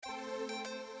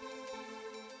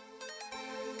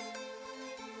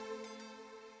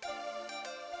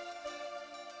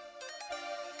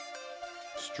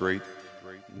Straight,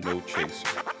 no chaser.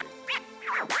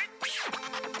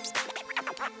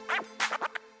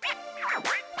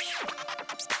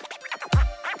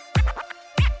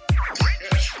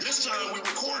 This time we're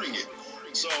recording it.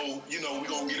 So, we're going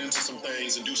to get into some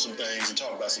things and do some things and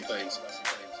talk about some things.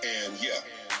 And yeah.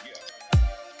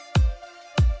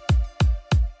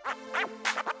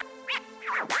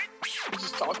 We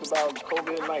just talked about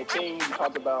COVID-19. We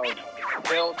talked about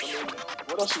health. I mean,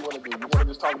 what else you want to do? You want to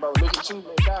just talk about religion too,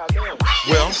 man? God damn.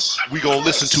 Well, we're going to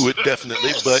listen to it,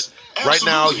 definitely. But right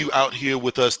now, Absolutely. you out here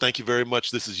with us. Thank you very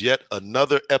much. This is yet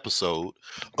another episode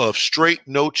of Straight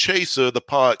No Chaser, the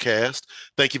podcast.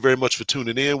 Thank you very much for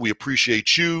tuning in. We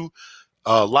appreciate you.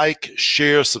 Like,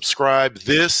 share, subscribe.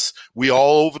 We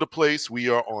all over the place. We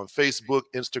are on Facebook,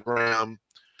 Instagram,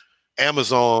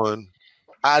 Amazon,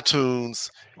 iTunes,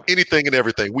 anything and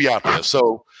everything. We out there.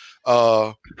 So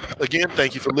again,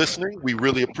 thank you for listening. We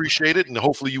really appreciate it. And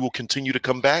hopefully you will continue to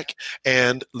come back.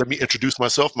 And let me introduce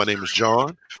myself. My name is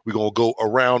John. We're going to go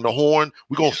around the horn.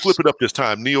 We're going to flip it up this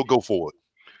time. Neil, go for it.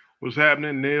 What's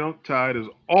happening, Neil? Tide is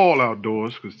all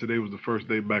outdoors because today was the first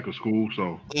day back of school.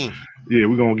 So, yeah,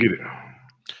 we're going to get it.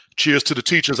 Cheers to the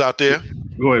teachers out there.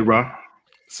 Go ahead, Rob.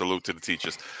 Salute to the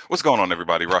teachers. What's going on,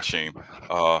 everybody? Rasheem,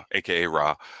 a.k.a.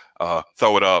 Ra.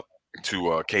 Throw it up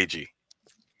to KG.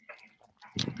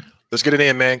 Let's get it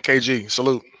in, man. KG,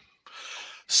 salute.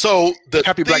 So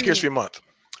Happy Black History Month.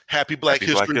 Happy Black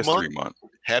History Month.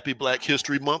 Happy Black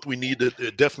History Month. We need to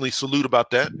definitely salute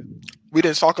about that. We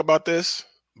didn't talk about this,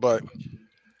 but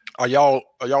are y'all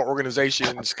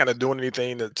organizations kind of doing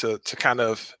anything to kind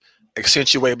of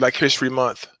accentuate Black History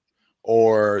Month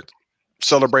or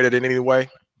celebrate it in any way?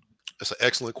 That's an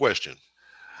excellent question.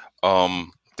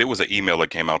 There was an email that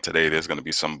came out today. There's going to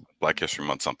be some Black History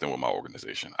Month something with my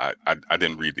organization. I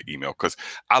didn't read the email because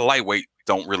I lightweight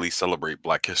don't really celebrate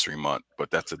Black History Month,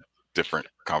 but that's a different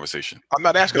conversation. I'm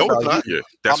not asking about not. you. Yeah,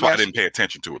 that's I'm why asking- I didn't pay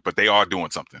attention to it. But they are doing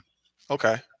something.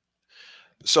 Okay.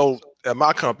 So at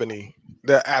my company,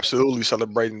 they're absolutely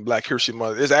celebrating Black History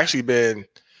Month. It's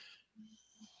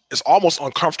almost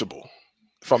uncomfortable,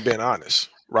 if I'm being honest,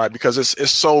 right? Because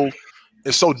it's so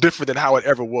different than how it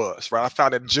ever was, right? I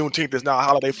found that Juneteenth is now a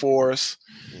holiday for us.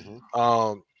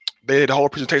 Mm-hmm. They did a whole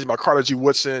presentation about Carter G.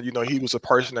 Woodson. He was a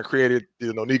person that created,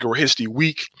 Negro History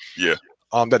Week. Yeah.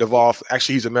 That evolved.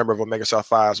 Actually, he's a member of Omega Psi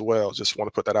Phi as well. Just want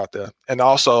to put that out there. And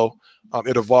also,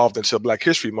 it evolved into Black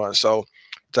History Month. So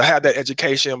to have that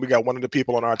education, we got one of the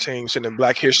people on our team sending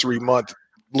Black History Month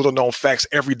little known facts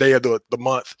every day of the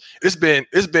month. It's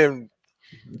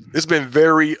been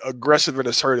very aggressive and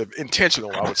assertive,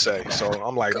 intentional, I would say. So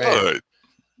I'm like, man,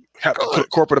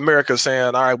 corporate America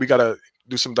saying, all right, we got to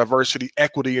do some diversity,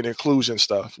 equity, and inclusion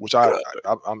stuff, which I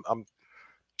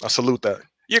salute that.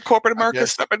 Yeah, corporate America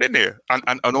stepping in there.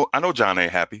 I know John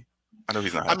ain't happy. I know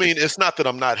he's not happy. I mean, it's not that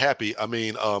I'm not happy. I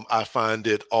mean, I find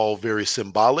it all very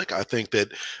symbolic. I think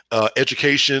that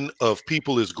education of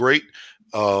people is great.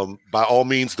 By all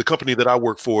means, the company that I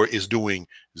work for is doing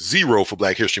zero for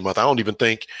Black History Month. I don't even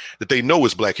think that they know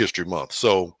it's Black History Month.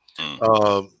 So,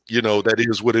 that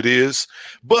is what it is.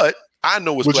 But I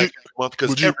know it's Black History Month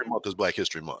because every month is Black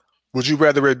History Month. Would you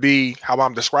rather it be how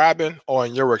I'm describing or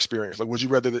in your experience? Like, would you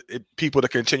rather people to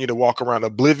continue to walk around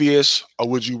oblivious, or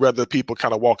would you rather people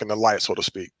kind of walk in the light, so to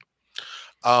speak?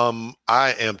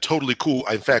 I am totally cool.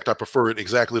 In fact, I prefer it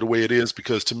exactly the way it is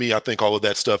because to me, I think all of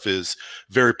that stuff is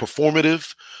very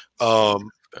performative.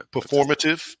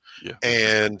 Yeah.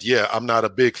 And yeah, I'm not a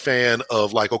big fan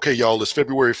of like, okay, y'all, it's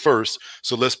February 1st.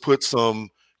 So let's put some,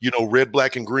 red,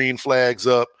 black, and green flags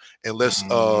up and let's,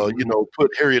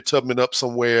 put Harriet Tubman up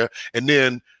somewhere. And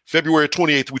then February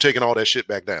 28th, we're taking all that shit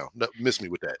back down. No, miss me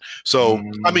with that. So,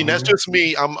 I mean, that's just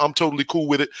me. I'm totally cool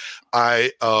with it.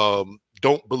 I,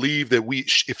 don't believe that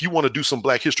if you want to do some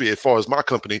Black history as far as my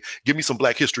company, give me some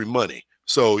Black history money.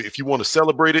 So if you want to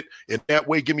celebrate it in that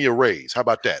way, give me a raise. How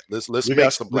about that? Let's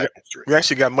make some Black history. We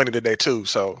actually got money today too.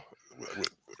 So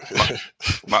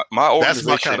my organization, that's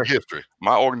my kind of history.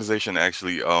 My organization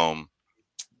actually,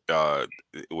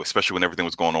 especially when everything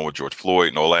was going on with George Floyd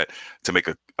and all that, to make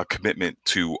a commitment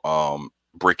to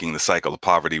breaking the cycle of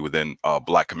poverty within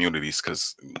Black communities,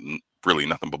 because really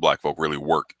nothing but Black folk really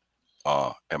work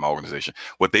at my organization.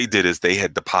 What they did is they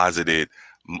had deposited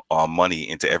money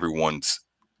into everyone's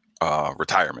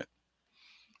retirement.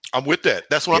 I'm with that.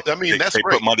 That's what I mean. That's they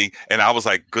great. Put money, and I was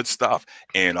like, good stuff.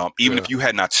 And even if you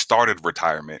had not started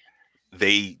retirement,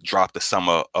 they dropped a sum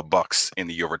of bucks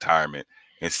into your retirement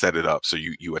and set it up. So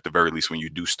you at the very least, when you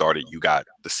do start it, you got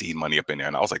the seed money up in there.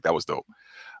 And I was like, that was dope.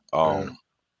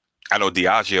 I know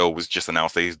Diageo was just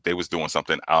announced they was doing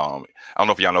something. I don't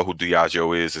know if y'all know who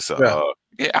Diageo is. It's a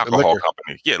alcohol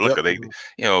company. Yeah, liquor. They,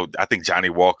 I think Johnny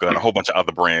Walker and a whole bunch of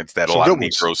other brands that a lot of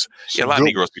Negroes, a lot of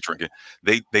Negroes be drinking.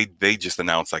 They just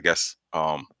announced, I guess,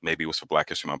 maybe it was for Black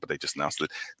History Month, but they just announced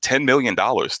that $10 million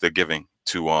they're giving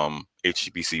to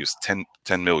HBCUs,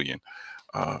 10 million,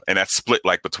 and that's split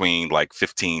like between like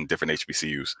 15 different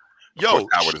HBCUs.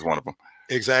 Howard is one of them.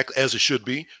 Exactly, as it should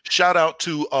be. Shout out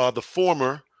to the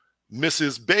former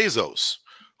Mrs. Bezos,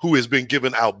 who has been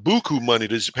giving out buku money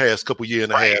this past couple year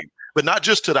and a half, but not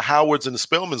just to the Howards and the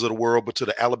Spelmans of the world, but to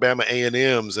the Alabama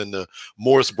A&Ms and the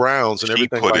Morris Browns and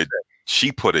everything like that.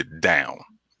 She put it down,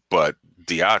 but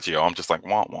Diageo, I'm just like,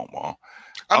 wah, wah, wah.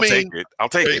 I'll take it.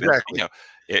 Exactly.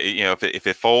 If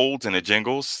it folds and it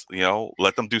jingles,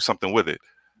 let them do something with it.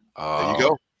 There you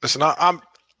go. Listen,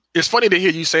 it's funny to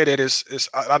hear you say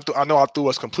that. I know I threw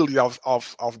us completely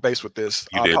off base with this.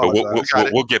 You did, but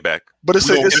we'll get back. But this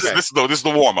is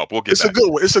the warm up. We'll get back.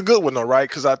 It's a good one though, right?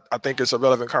 Because I think it's a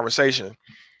relevant conversation.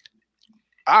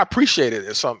 I appreciate it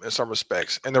in some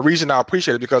respects, and the reason I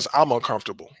appreciate it because I'm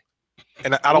uncomfortable,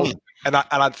 and I don't, and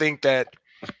I think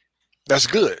that's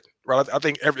good, right? I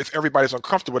think if everybody's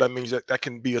uncomfortable, that means that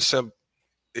can be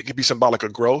it can be symbolic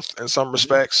of growth in some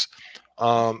respects.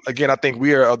 Again, I think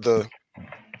we are of the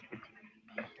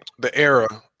era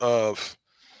of,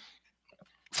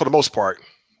 for the most part,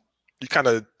 you kind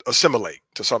of assimilate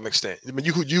to some extent. I mean,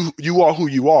 you are who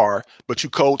you are, but you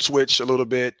code switch a little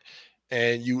bit,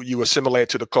 and you assimilate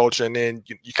to the culture, and then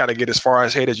you kind of get as far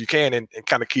ahead as you can, and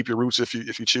kind of keep your roots if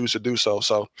you choose to do so.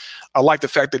 So, I like the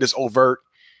fact that it's overt.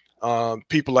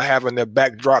 People are having their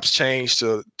backdrops changed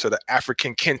to the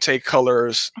African kente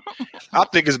colors. I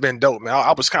think it's been dope, man.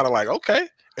 I was kind of like, okay,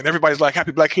 and everybody's like,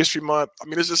 Happy Black History Month. I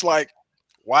mean, it's just like,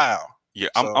 wow. Yeah,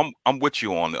 so, I'm with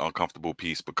you on the uncomfortable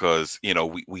piece because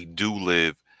we do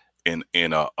live in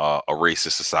a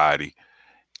racist society,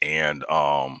 and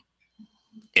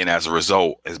as a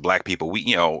result, as Black people, we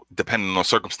depending on the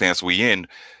circumstance we in,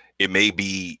 it may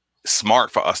be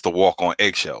smart for us to walk on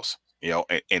eggshells,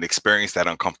 and experience that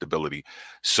uncomfortability.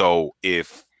 So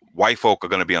if white folk are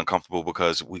going to be uncomfortable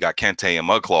because we got kente and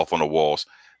mudcloth on the walls,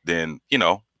 then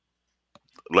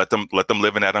let them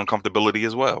live in that uncomfortability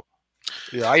as well.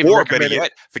 Yeah, I even recommend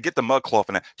it. Forget the mudcloth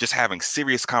and that. Just having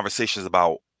serious conversations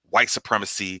about white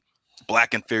supremacy,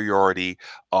 Black inferiority,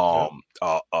 whether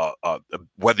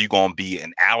you're going to be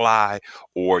an ally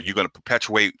or you're going to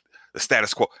perpetuate the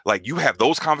status quo. Like you have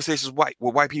those conversations with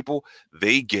white people,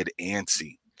 they get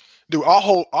antsy. Dude, our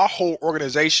whole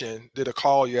organization did a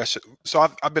call yesterday. So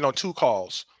I've been on 2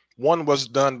 calls. One was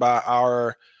done by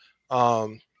our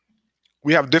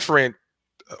we have different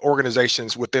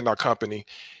organizations within our company.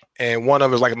 And one of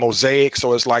them is like a mosaic,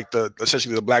 so it's like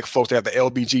essentially the Black folks. They have the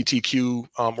LGBTQ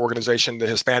organization, the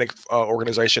Hispanic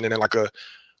organization, and then like a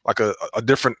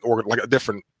different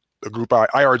group,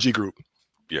 IRG group.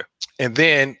 Yeah. And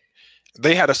then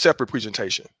they had a separate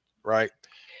presentation, right?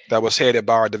 That was headed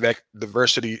by our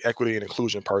diversity, equity, and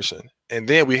inclusion person. And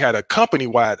then we had a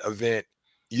company-wide event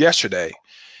yesterday,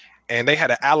 and they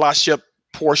had an allyship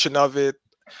portion of it,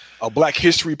 a Black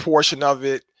history portion of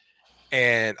it.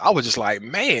 And I was just like,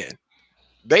 man,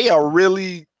 they're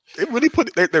really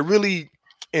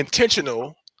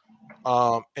intentional,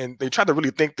 and they try to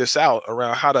really think this out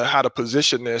around how to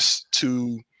position this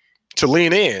to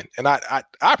lean in. And I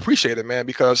appreciate it, man,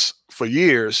 because for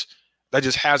years that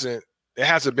just hasn't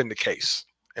been the case.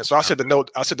 And so I said the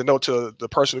note to the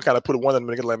person who kind of put one of them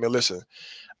together, like, man, listen,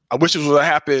 I wish this would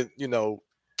have happened, 10,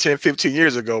 15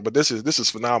 years ago, but this is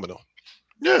phenomenal.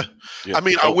 Yeah. I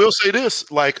mean, I will say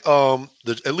this, like,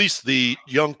 at least the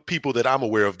young people that I'm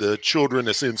aware of, the children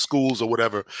that's in schools or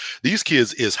whatever, these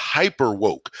kids is hyper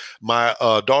woke. My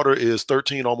daughter is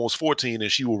 13, almost 14,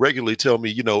 and she will regularly tell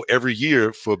me, every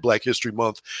year for Black History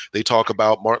Month, they talk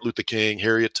about Martin Luther King,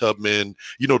 Harriet Tubman,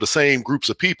 the same groups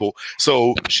of people.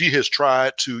 So she has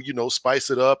tried to,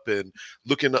 spice it up and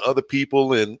look into other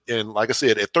people. And like I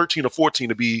said, at 13 or 14,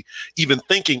 to be even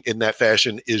thinking in that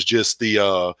fashion is just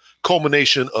the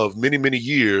culmination of many, many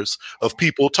years of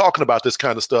people talking about this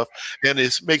kind of stuff. And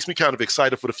it makes me kind of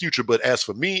excited for the future. But as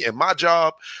for me and my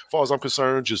job, as far as I'm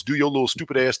concerned, just do your little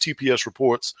stupid ass TPS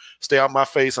reports, stay out my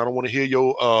face. I don't want to hear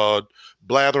your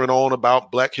blathering on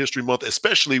about Black History Month,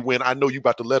 especially when I know you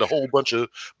about to let a whole bunch of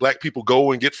Black people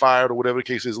go and get fired or whatever the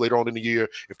case is later on in the year.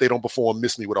 If they don't perform,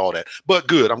 miss me with all that. But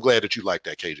good. I'm glad that you like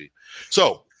that, KG.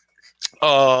 So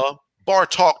Bar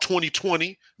Talk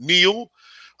 2020, Neil,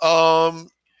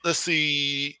 let's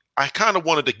see. I kind of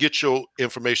wanted to get your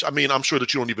information. I mean, I'm sure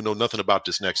that you don't even know nothing about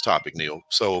this next topic, Neil.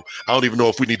 So I don't even know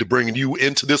if we need to bring you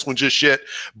into this one just yet.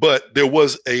 But there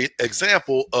was a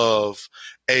example of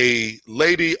a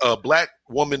lady, a black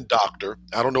woman doctor.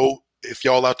 I don't know if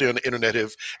y'all out there on the internet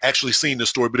have actually seen this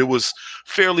story, but it was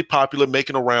fairly popular,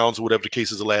 making the rounds or whatever the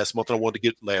case is the last month. And I wanted to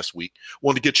get last week.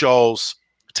 Wanted to get y'all's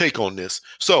take on this.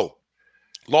 So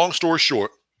long story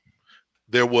short,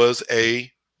 there was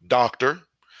a doctor.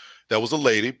 That was a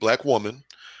lady, black woman,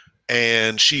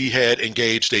 and she had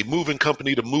engaged a moving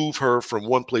company to move her from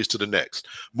one place to the next.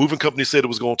 Moving company said it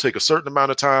was going to take a certain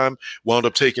amount of time, wound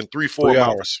up taking 3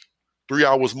 hours. 3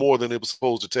 hours more than it was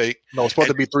supposed to take. No, it's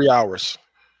supposed to be 3 hours.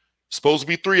 Supposed to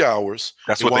be 3 hours.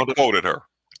 That's what they quoted her.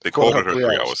 They quoted her 3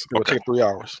 hours. It would take 3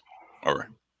 hours. All right.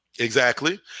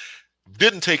 Exactly.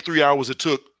 Didn't take 3 hours. It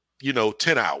took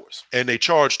 10 hours, and they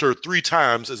charged her 3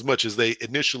 times as much as they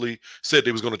initially said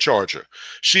they was going to charge her.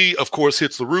 She, of course,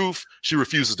 hits the roof. She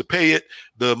refuses to pay it.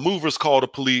 The movers call the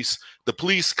police. The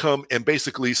police come and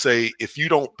basically say, if you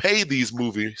don't pay these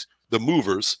movers,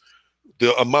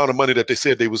 the amount of money that they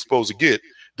said they were supposed to get,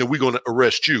 then we're going to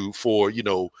arrest you for,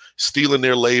 stealing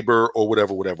their labor or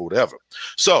whatever.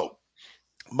 So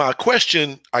my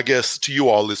question, I guess, to you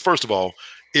all is, first of all,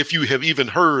 if you have even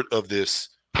heard of this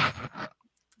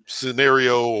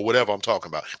scenario or whatever I'm talking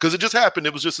about, because it just happened.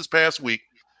 It was just this past week.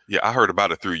 Yeah, I heard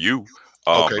about it through you.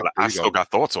 Okay, but I still got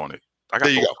thoughts on it. There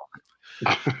you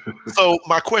go. So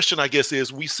my question, I guess,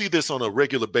 is we see this on a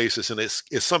regular basis, and it's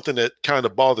something that kind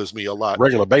of bothers me a lot.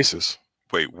 Regular basis.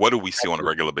 Wait, what do we see on a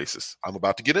regular basis? I'm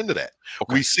about to get into that.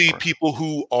 Okay. We see people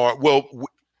who are,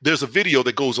 there's a video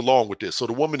that goes along with this. So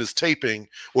the woman is taping,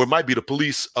 or it might be the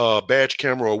police badge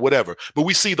camera or whatever, but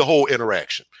we see the whole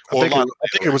interaction. I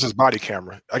think it was his body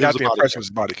camera. I got the impression it was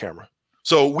his body camera.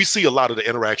 So we see a lot of the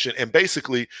interaction, and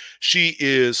basically she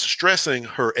is stressing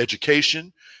her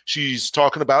education. She's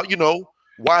talking about,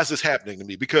 why is this happening to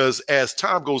me? Because as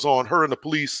time goes on, her and the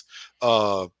police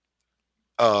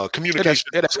communication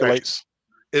it escalates.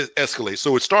 It escalates.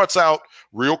 So it starts out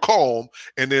real calm,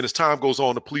 and then as time goes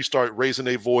on, the police start raising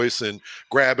their voice and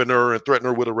grabbing her and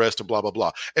threatening her with arrest and blah, blah,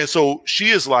 blah. And so she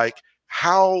is like,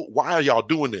 why are y'all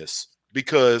doing this?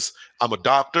 Because I'm a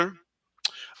doctor.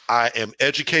 I am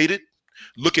educated.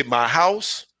 Look at my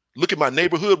house. Look at my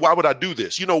neighborhood. Why would I do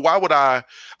this? Why would I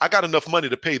got enough money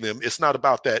to pay them. It's not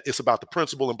about that. It's about the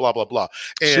principle and blah, blah, blah.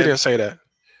 And she didn't say that.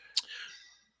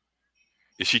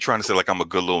 Is she trying to say like I'm a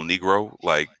good little Negro?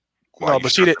 Like, no,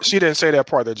 but she didn't say that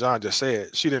part that John just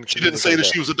said. She didn't say that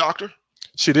she was a doctor?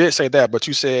 She did say that, but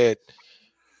you said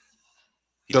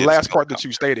the last part that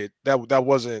you stated, that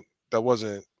wasn't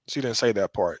she didn't say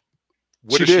that part.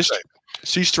 What did she say?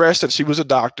 She stressed that she was a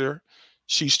doctor.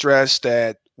 She stressed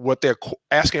that what they're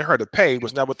asking her to pay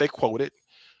was not what they quoted.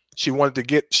 She wanted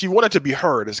to be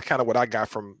heard, is kind of what I got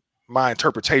from my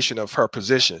interpretation of her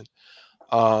position.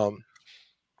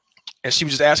 And she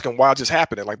was just asking why is this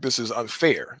happening? Like, this is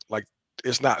unfair. Like,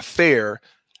 it's not fair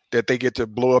that they get to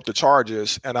blow up the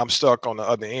charges and I'm stuck on the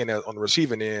other end, on the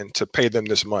receiving end, to pay them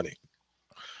this money.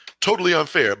 Totally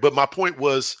unfair. But my point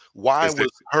was, why was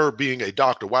her being a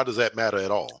doctor? Why does that matter at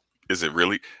all? Is it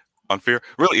really unfair?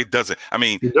 Really, it doesn't. I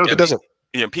mean, it doesn't.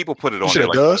 Yeah, people put it on there.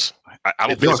 It does. I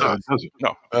don't think so.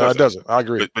 No, it doesn't. I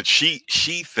agree. But she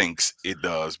thinks it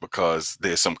does because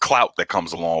there's some clout that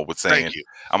comes along with saying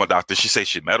I'm a doctor. She says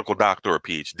she's a medical doctor or a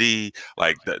PhD.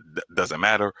 Like that doesn't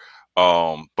matter.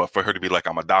 But for her to be like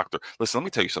I'm a doctor. Listen, let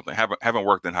me tell you something. Having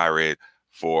worked in higher ed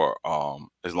for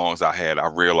as long as I had, I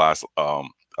realized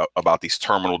about these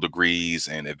terminal degrees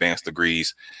and advanced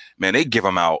degrees. Man, they give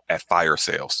them out at fire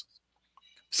sales.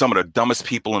 Some of the dumbest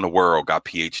people in the world got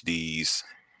PhDs,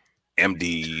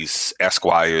 MDs,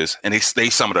 Esquires, and they stay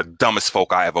some of the dumbest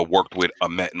folk I ever worked with or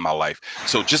met in my life.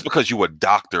 So just because you're a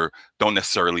doctor don't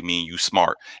necessarily mean you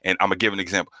smart. And I'm gonna give an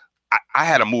example. I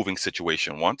had a moving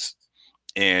situation once,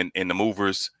 and the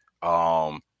movers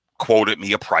quoted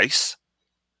me a price.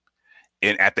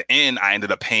 And at the end, I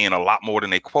ended up paying a lot more than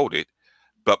they quoted.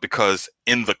 But because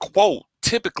in the quote,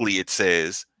 typically it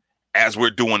says, as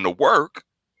we're doing the work,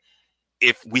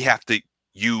 if we have to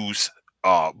use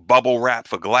bubble wrap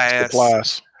for glass,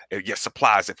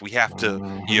 supplies. If we have to,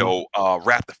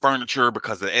 wrap the furniture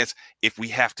because of the if we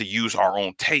have to use our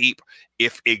own tape,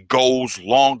 if it goes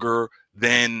longer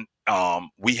than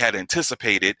we had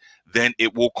anticipated, then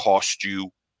it will cost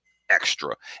you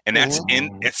extra, and that's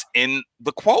in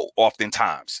the quote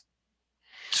oftentimes.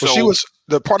 So she was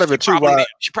the part of it too.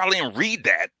 She probably didn't read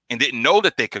that and didn't know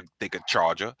that they could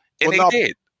charge her, and they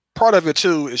did. Part of it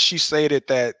too is she stated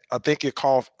that I think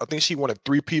she wanted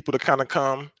 3 people to kind of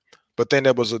come, but then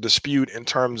there was a dispute in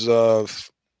terms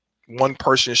of one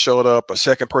person showed up, a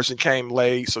second person came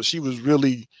late. So she was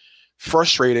really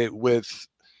frustrated with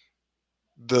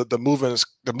the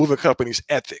moving company's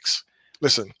ethics.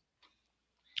 Listen,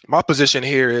 my position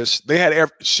here is they had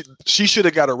she should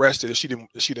have got arrested if she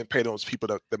didn't pay those people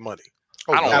the money.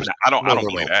 I don't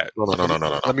believe that.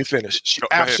 No. Let me finish.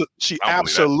 She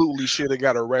absolutely should have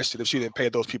got arrested if she didn't pay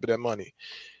those people that money.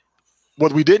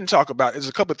 What we didn't talk about is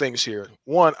a couple of things here.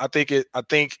 One, I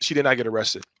think she did not get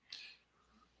arrested.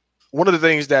 One of the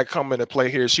things that come into play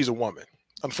here is she's a woman.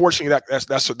 Unfortunately,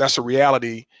 that's a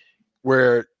reality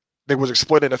where they was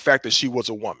exploiting the fact that she was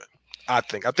a woman. I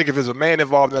think if there's a man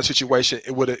involved in that situation,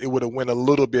 it would have went a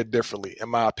little bit differently, in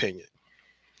my opinion.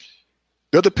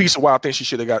 The other piece of why I think she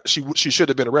should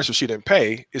have been arrested if she didn't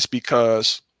pay is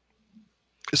because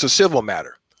it's a civil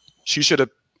matter. She should have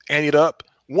anteed up.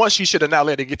 One, she should have not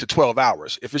let it get to 12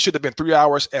 hours. If it should have been 3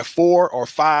 hours at 4 or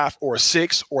 5 or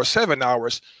 6 or 7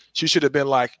 hours, she should have been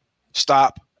like,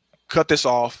 stop, cut this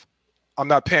off. I'm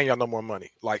not paying y'all no more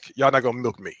money. Like, y'all not gonna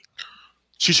milk me.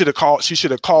 She should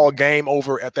have called game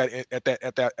over at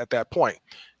that point.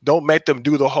 Don't make them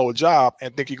do the whole job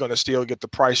and think you're gonna still get the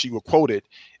price you were quoted.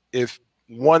 If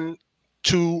 1,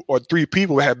 2, or 3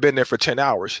 people have been there for 10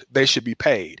 hours, they should be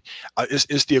paid.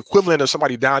 It's the equivalent of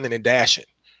somebody dining and dashing,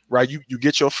 right? You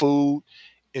get your food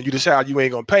and you decide you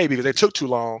ain't gonna pay because they took too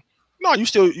long. No, you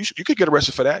could get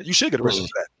arrested for that. You should get arrested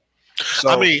for that. So,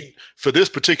 I mean, for this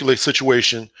particular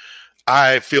situation,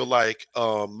 I feel like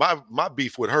my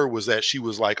beef with her was that she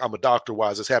was like, I'm a doctor. Why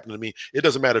is this happening to me? It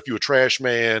doesn't matter if you're a trash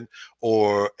man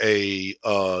or you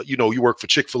work for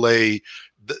Chick-fil-A.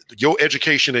 Your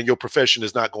education and your profession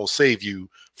is not going to save you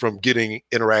from getting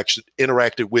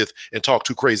interacted with and talked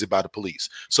to crazy by the police.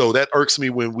 So that irks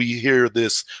me when we hear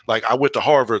this, like, I went to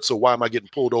Harvard, so why am I getting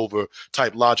pulled over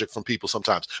type logic from people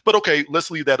sometimes. But okay,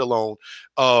 let's leave that alone.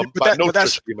 But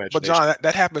John,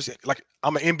 that happens. Like,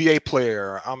 I'm an NBA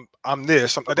player. I'm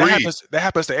this. That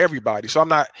happens to everybody. So I'm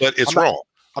not. But it's wrong.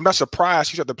 I'm not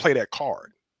surprised you have to play that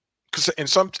card, because in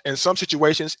some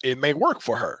situations it may work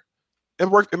for her. It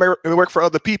may work for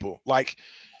other people. Like,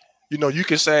 you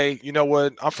can say, you know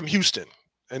what, I'm from Houston,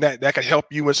 and that could help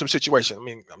you in some situation. I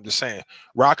mean, I'm just saying,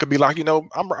 Rock could be like, I'm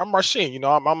Rasheen,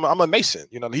 I'm a Mason,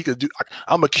 he could do,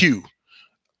 I'm a Q,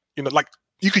 like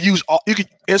you could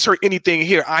insert anything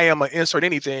here. I am a insert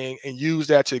anything and use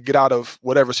that to get out of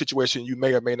whatever situation you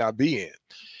may or may not be in.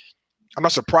 I'm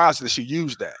not surprised that she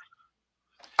used that.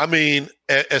 I mean,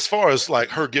 as far as like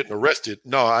her getting arrested,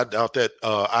 no, I doubt that.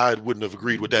 I wouldn't have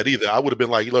agreed with that either. I would have been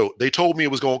like, look, they told me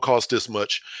it was going to cost this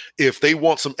much. If they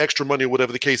want some extra money or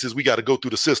whatever the case is, we got to go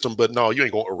through the system. But no, you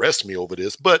ain't going to arrest me over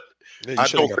this. But I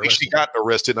don't think she got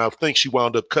arrested. And I think she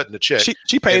wound up cutting the check.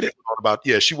 She paid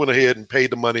it. She went ahead and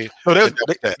paid the money. No,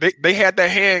 they had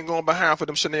that hand going behind for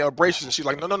them Chanel bracelets. And she's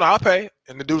like, no, I'll pay.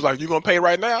 And the dude's like, you going to pay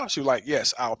right now? She was like,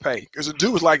 yes, I'll pay. Because the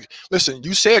dude was like, listen,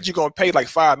 you said you're going to pay like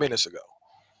 5 minutes ago.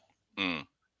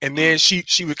 And then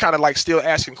she was kind of like still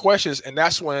asking questions, and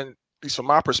that's when, at least from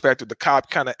my perspective, the cop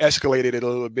kind of escalated it a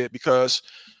little bit because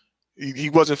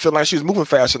he wasn't feeling like she was moving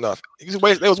fast enough.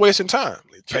 They was wasting time.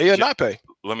 Pay or not pay.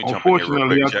 Let me jump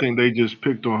Unfortunately, I think they just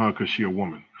picked on her because she a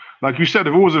woman. Like you said,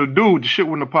 if it was a dude, the shit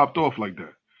wouldn't have popped off like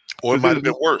that. Or it might have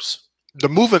been worse. The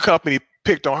moving company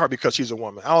picked on her because she's a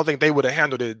woman. I don't think they would have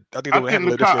handled it. I think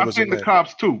the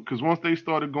cops too, because once they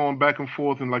started going back and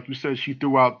forth, and like you said, she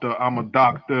threw out the "I'm a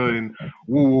doctor" and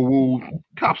woo.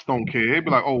 Cops don't care. They'd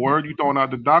be like, "Oh, word, you throwing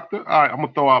out the doctor? All right, I'm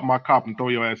gonna throw out my cop and throw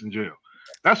your ass in jail."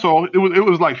 That's all. It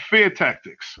was like fair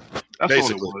tactics. That's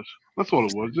all it was. That's all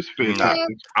it was. Just fair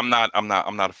tactics. I'm not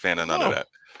a fan of none of that.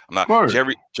 I'm not. Word.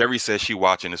 Jerry says she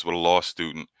watching this with a law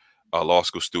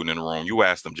school student in the room. You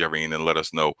asked them, Jerry, and then let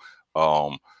us know.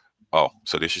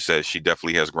 So this she says she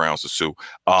definitely has grounds to sue.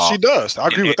 She does. I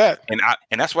agree with that.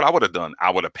 And that's what I would have done.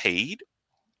 I would have paid.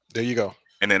 There you go.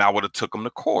 And then I would have took them to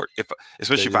court.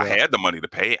 Especially if I had the money to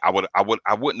pay, I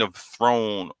wouldn't have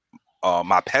thrown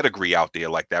my pedigree out there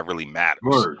like that really matters.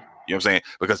 Word. You know what I'm saying?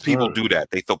 Because people do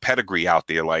that. They throw pedigree out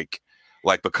there like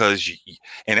because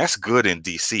and that's good in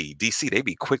DC. DC, they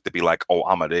be quick to be like, oh,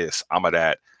 I'm a this, I'm a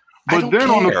that. But then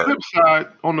on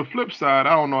the flip side,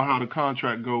 I don't know how the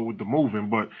contract go with the moving,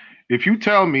 but if you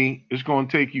tell me it's going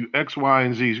to take you X, Y,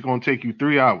 and Z, it's going to take you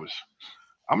 3 hours.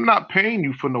 I'm not paying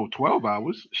you for no 12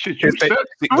 hours. Shit, you said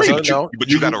 3. But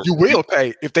you will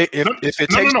pay if it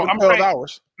takes 12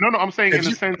 hours. No, I'm saying in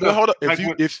the sense of hold up.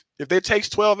 If it takes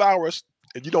 12 hours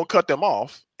and you don't cut them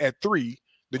off at 3,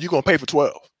 then you're gonna pay for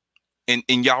 12.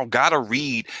 And y'all gotta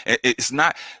read. It's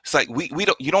like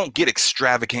you don't get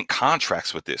extravagant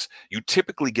contracts with this. You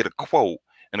typically get a quote,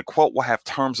 and a quote will have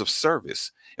terms of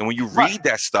service. And when you read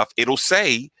that stuff, it'll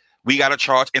say We got to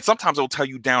charge. And sometimes it'll tell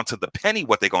you down to the penny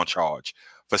what they're going to charge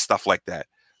for stuff like that.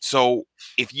 So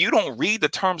if you don't read the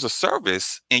terms of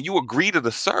service and you agree to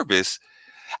the service,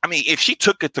 I mean, if she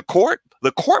took it to court,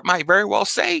 the court might very well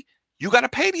say, you got to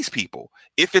pay these people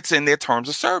if it's in their terms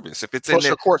of service, if it's in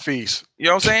their court fees. You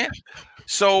know what I'm saying?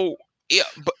 So, yeah,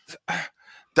 but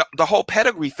the whole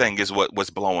pedigree thing is what was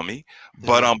blowing me.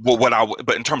 But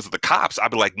but in terms of the cops,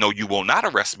 I'd be like, no, you will not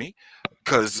arrest me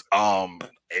because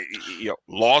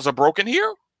laws are broken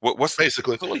here. What's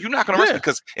basically you're not going to arrest me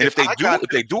because if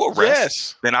they do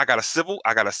arrest, then I got a civil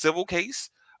case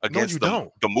against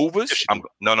the movers.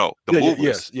 The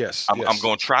movers. Yes. I'm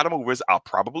going to try the movers. I'll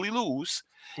probably lose.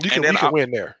 You can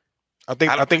win there. I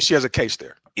think she has a case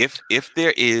there. If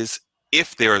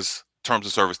there's terms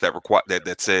of service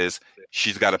that says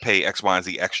she's got to pay X, Y, and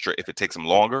Z extra if it takes them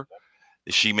longer,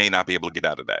 she may not be able to get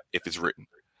out of that if it's written.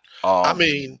 I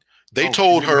mean, they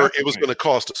told her it was going to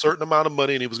cost a certain amount of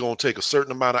money and it was going to take a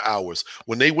certain amount of hours.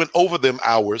 When they went over them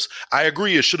hours, I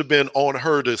agree it should have been on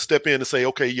her to step in and say,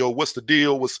 okay, what's the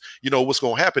deal? What's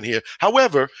going to happen here?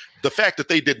 However, the fact that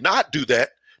they did not do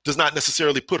that does not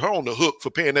necessarily put her on the hook for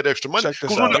paying that extra money.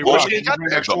 The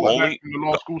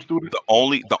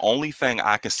only thing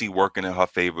I can see working in her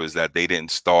favor is that they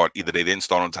didn't start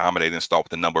on time or they didn't start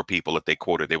with the number of people that they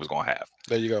quoted they was going to have.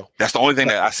 There you go. That's the only thing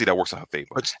that I see that works in her favor.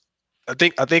 But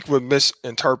I think we're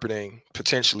misinterpreting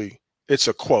potentially. It's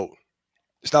a quote.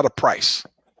 It's not a price.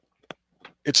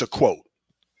 It's a quote,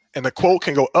 and the quote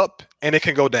can go up and it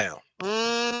can go down.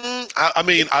 I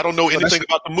mean, I don't know anything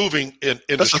about the moving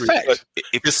industry. But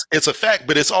it's a fact,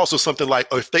 but it's also something like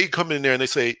if they come in there and they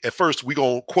say, at first, we're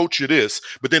going to quote you this,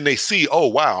 but then they see, oh,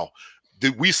 wow,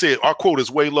 we said our quote is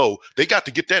way low. They got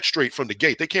to get that straight from the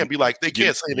gate. They can't be like, they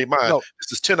can't say in their mind,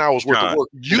 this is 10 hours worth of work.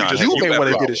 You may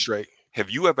want to get it straight. Have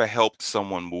you ever helped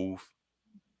someone move?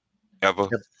 Ever?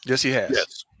 Yes, he has.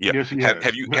 Yes. Yeah. Yes, he has.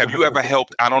 Have you ever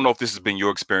helped? I don't know if this has been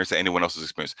your experience or anyone else's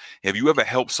experience. Have you ever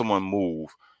helped someone move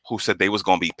who said they was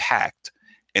going to be packed,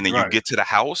 and then you get to the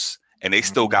house and they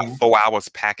still got 4 hours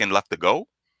packing left to go?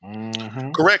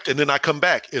 Correct. And then I come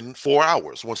back in 4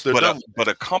 hours once they're done. But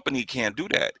a company can't do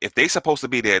that. If they're supposed to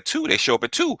be there at 2, they show up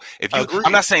at 2.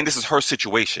 I'm not saying this is her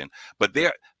situation, but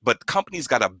companies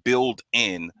got to build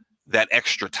in that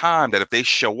extra time that if they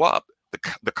show up,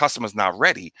 the customer's not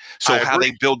ready. So how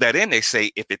they build that in, they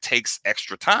say if it takes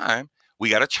extra time, we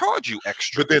got to charge you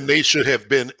extra. But then they should have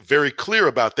been very clear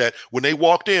about that when they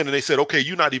walked in and they said, okay,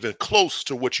 you're not even close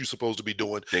to what you're supposed to be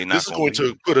doing. This is going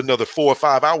to put another 4 or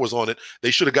 5 hours on it. They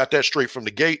should have got that straight from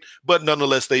the gate, but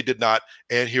nonetheless, they did not.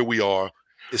 And here we are.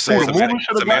 Samantha,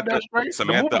 try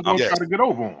to get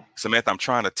over on. Samantha, I'm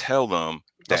trying to tell them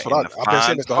that's what I've been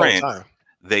saying this the whole time.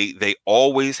 They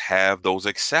always have those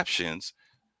exceptions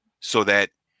so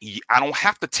that I don't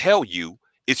have to tell you.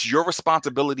 It's your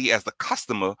responsibility as the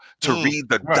customer to read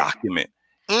the document.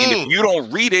 And if you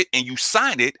don't read it and you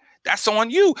sign it, that's on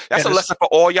you. That's a lesson for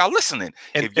all y'all listening.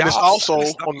 And if y'all it's also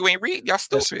on, you ain't read, y'all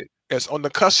stupid. It's on the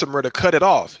customer to cut it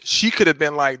off. She could have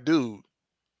been like, dude,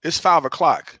 it's 5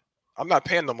 o'clock. I'm not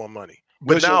paying no more money.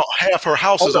 But now half her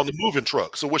house is on the moving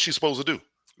truck. So what's she supposed to do?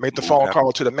 Make the phone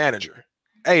call to the manager.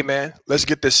 Hey man, let's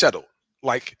get this settled.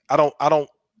 Like, I don't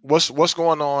what's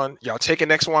going on? Y'all taking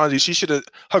X, Y, and Z. She should have,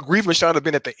 her grievance should have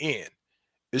been at the end.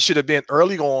 It should have been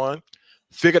early on,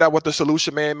 figured out what the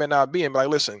solution may not be, and be like,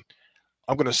 listen,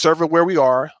 I'm going to serve it where we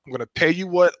are. I'm going to pay you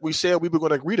what we said we were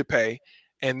going to agree to pay,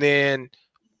 and then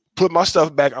put my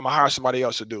stuff back. I'm going to hire somebody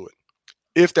else to do it,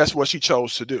 if that's what she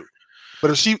chose to do. But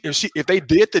if they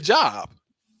did the job,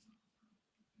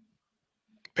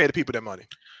 pay the people their money,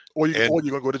 or you're going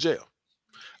to go to jail.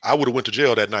 I would have went to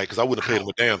jail that night because I wouldn't have paid them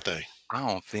a damn thing. I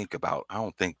don't think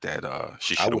that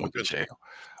she should have went to jail.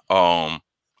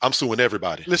 I'm suing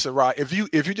everybody. Listen, Rod, if you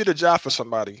did a job for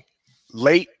somebody,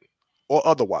 late or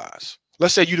otherwise,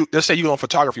 let's say you do a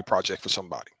photography project for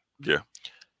somebody. Yeah.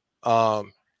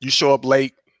 You show up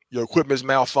late, your equipment's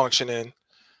malfunctioning,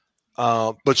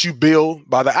 but you bill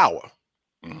by the hour.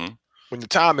 When the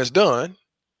time is done,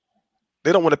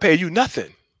 they don't want to pay you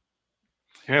nothing.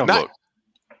 Hell, look,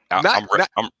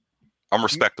 I'm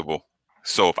respectable.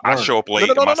 So if I show up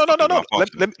late, no.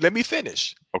 Let me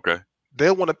finish. Okay.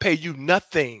 They'll want to pay you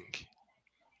nothing.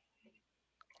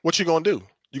 What you gonna do?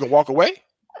 You gonna walk away?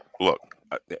 Look,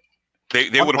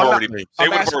 they would have already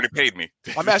paid me.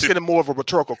 I'm asking them more of a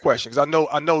rhetorical question because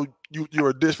I know you're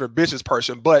a different business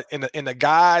person, but in the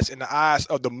eyes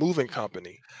of the moving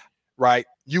company, right?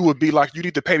 You would be like, you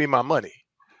need to pay me my money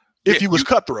if you was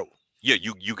cutthroat. Yeah,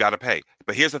 you got to pay.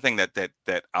 But here's the thing that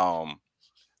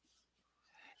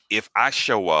if I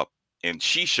show up and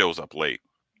she shows up late,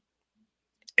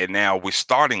 and now we're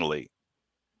starting late,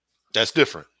 that's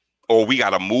different. or we got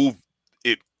to move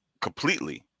it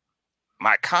completely.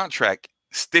 My contract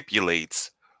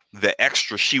stipulates the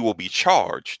extra she will be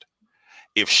charged.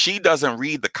 If she doesn't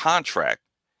read the contract,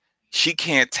 she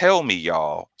can't tell me,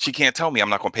 y'all. She can't tell me I'm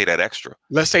not going to pay that extra.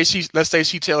 Let's say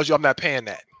she tells you I'm not paying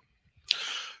that.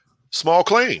 Small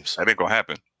claims. That ain't going to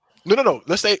happen. No.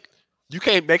 Let's say you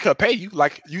can't make her pay you.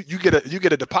 Like you get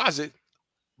a deposit,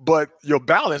 but your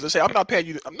balance. Let's say I'm not paying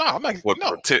you. I'm not. Well,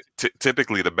 No.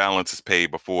 Typically, the balance is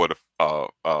paid before the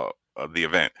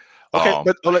event. Okay,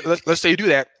 but let's say you do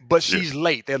that, but she's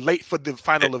late. They're late for the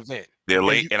final event. They're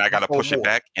late, and I got to push it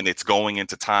back, and it's going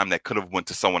into time that could have went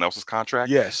to someone else's contract.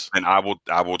 Yes, and I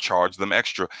will charge them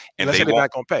extra, and they're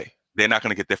not going to pay. They're not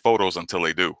going to get their photos until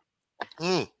they do.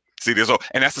 See,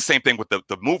 and that's the same thing with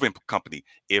the moving company.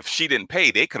 If she didn't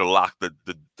pay, they could have locked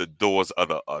the doors of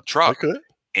the truck,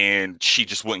 and she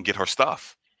just wouldn't get her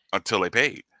stuff until she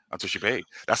paid.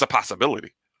 That's a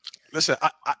possibility. Listen,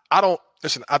 I don't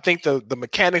listen. I think the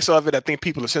mechanics of it. I think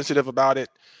people are sensitive about it.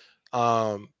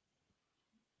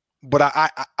 But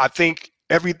I think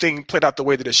everything played out the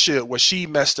way that it should. What she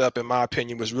messed up, in my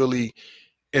opinion, was really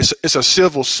it's a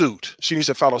civil suit. She needs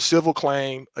to file a civil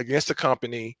claim against the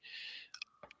company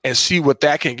and see what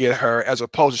that can get her, as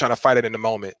opposed to trying to fight it in the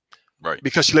moment. Right.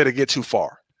 Because she let it get too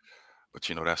far. But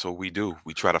that's what we do.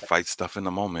 We try to fight stuff in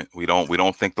the moment. We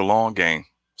don't think the long game.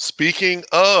 Speaking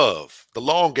of the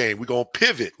long game, we're gonna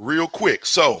pivot real quick.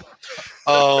 So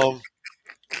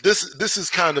this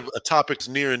is kind of a topic that's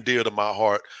near and dear to my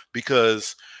heart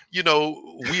because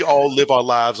we all live our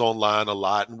lives online a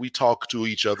lot and we talk to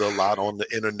each other a lot on the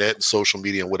internet and social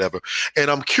media and whatever.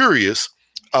 And I'm curious,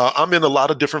 I'm in a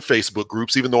lot of different Facebook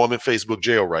groups, even though I'm in Facebook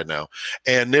jail right now.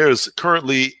 And there's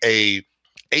currently a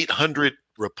 800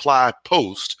 reply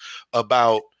post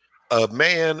about a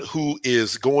man who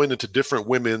is going into different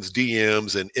women's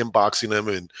DMs and inboxing them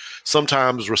and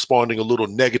sometimes responding a little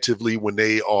negatively when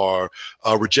they are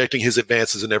rejecting his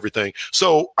advances and everything.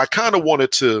 So I kind of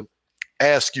wanted to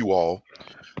ask you all,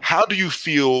 how do you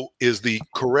feel is the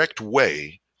correct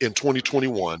way in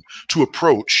 2021 to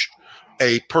approach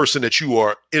a person that you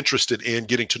are interested in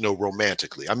getting to know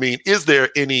romantically? I mean, is there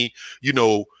any,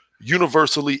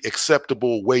 universally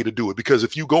acceptable way to do it? Because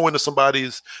if you go into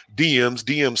somebody's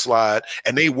DM slide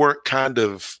and they weren't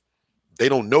they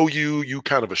don't know you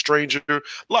kind of a stranger. A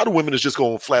lot of women is just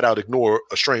going to flat out ignore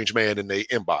a strange man in their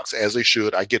inbox, as they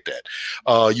should. I get that.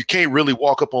 You can't really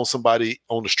walk up on somebody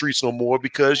on the streets no more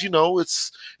because,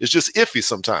 it's just iffy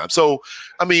sometimes. So,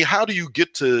 I mean, how do you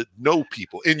get to know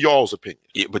people in y'all's opinion?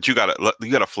 Yeah, but you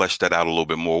gotta flesh that out a little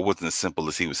bit more. It wasn't as simple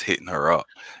as he was hitting her up,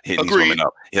 hitting Agreed. these women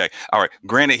up. Yeah, all right.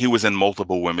 Granted, he was in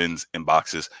multiple women's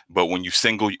inboxes, but when you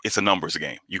single, it's a numbers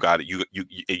game. You gotta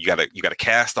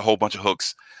cast a whole bunch of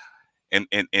hooks in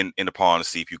the pond to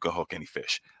see if you can hook any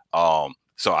fish.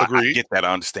 So I get that,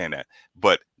 I understand that,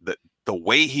 but the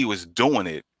way he was doing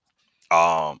it,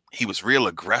 he was real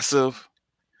aggressive.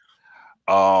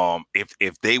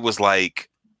 If they was like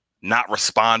not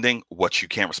responding, what, you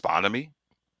can't respond to me?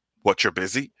 What, you're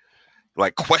busy?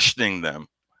 Like questioning them,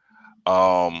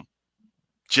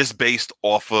 just based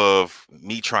off of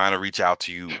me trying to reach out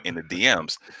to you in the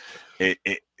DMs.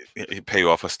 It pay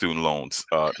off her student loans.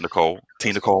 Nicole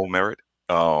Merritt.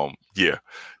 Yeah,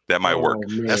 that might work.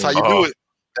 That's how you do it.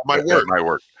 That might work. That might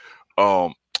work.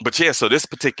 But yeah, so this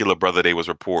particular brother they was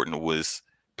reporting was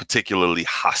particularly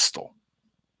hostile.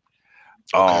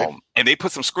 Okay. And they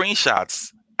put some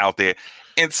screenshots out there,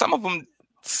 and some of them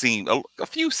a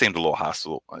few seemed a little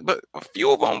hostile, but a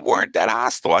few of them weren't that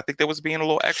hostile. I think they was being a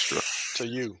little extra To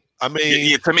you. I mean,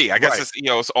 yeah, to me, I guess right.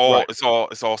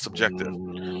 it's all subjective.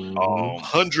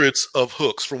 Hundreds of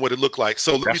hooks from what it looked like.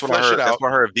 So let me flesh it out. That's what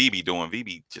I heard VB doing.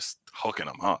 VB just hooking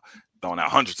them, throwing out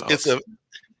hundreds of hooks.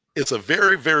 It's a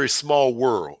very, very small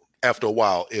world after a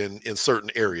while in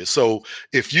certain areas. So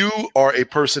if you are a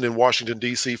person in Washington,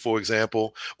 D.C., for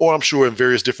example, or I'm sure in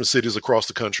various different cities across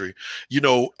the country,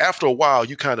 after a while,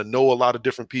 you kind of know a lot of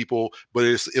different people, but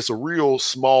it's a real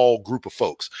small group of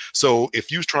folks. So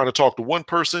if you're trying to talk to one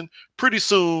person, pretty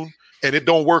soon, and it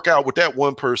don't work out with that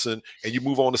one person and you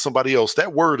move on to somebody else,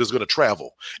 that word is going to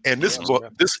travel. And this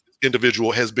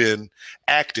individual has been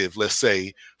active, let's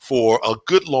say, for a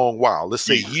good long while, let's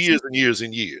say years and years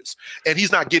and years. And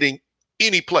he's not getting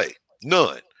any play,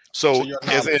 none. So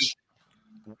yes,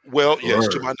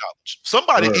 to my knowledge,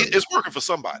 somebody is working for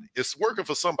somebody. It's working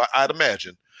for somebody, I'd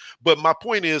imagine. But my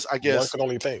point is, I guess, one can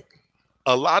only think.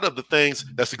 A lot of the things,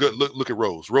 that's a good look at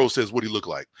Rose. Rose says, what do you look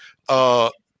like?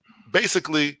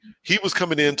 Basically, he was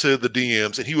coming into the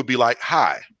DMs and he would be like,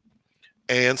 hi.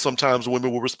 and sometimes women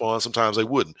will respond, sometimes they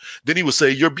wouldn't. Then he would say,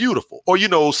 "You're beautiful," or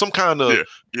some kind of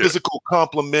physical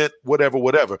compliment,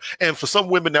 whatever. And for some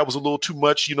women, that was a little too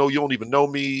much. You don't even know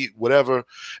me, whatever.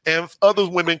 And other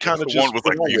women kind of just one was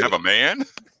like, "Do you have a man?"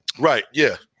 Right?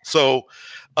 Yeah. So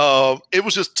it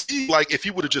was just like if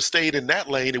he would have just stayed in that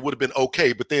lane, it would have been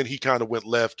okay. But then he kind of went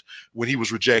left when he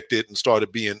was rejected and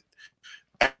started being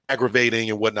aggravating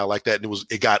and whatnot like that, and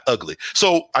it got ugly.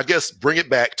 So I guess bring it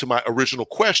back to my original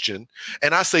question,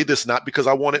 and I say this not because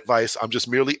I want advice. I'm just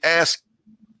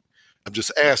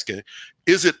asking,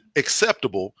 is it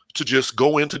acceptable to just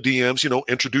go into DMs,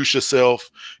 introduce yourself,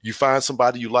 you find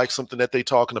somebody you like something that they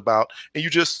talking about, and you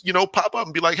just, pop up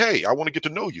and be like, "Hey, I want to get to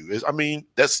know you." I mean,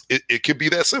 that's it. It could be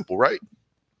that simple, right?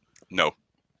 No.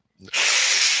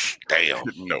 Damn.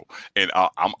 No. And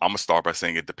I'm gonna start by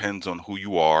saying it depends on who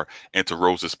you are, and to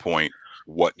Rose's point,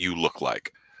 what you look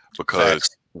like, because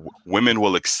women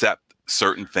will accept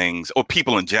certain things, or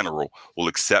people in general will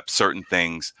accept certain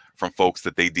things from folks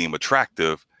that they deem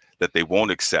attractive that they won't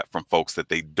accept from folks that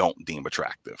they don't deem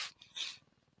attractive.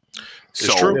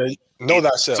 It's true. Yeah, know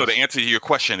thyself. So the answer to your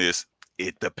question is,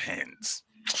 it depends.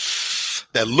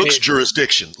 That looks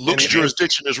jurisdiction.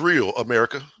 Jurisdiction is real,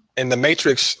 America. In the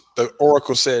Matrix, the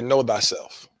Oracle said, "Know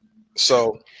thyself."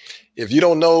 So if you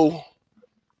don't know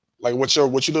like what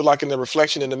you look like in the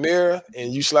reflection in the mirror,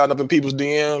 and you slide up in people's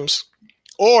DMs,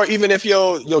 or even if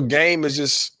your game is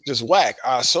just whack,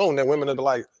 I assume that women are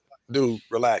like, "Dude,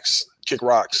 relax, kick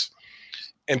rocks."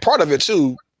 And part of it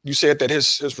too, you said that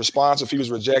his response, if he was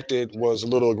rejected, was a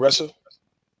little aggressive.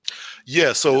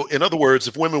 Yeah. So in other words,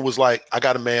 if women was like, "I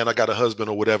got a man, I got a husband,"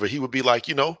 or whatever, he would be like,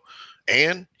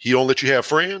 and he don't let you have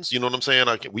friends. You know what I'm saying?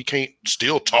 We can't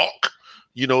still talk,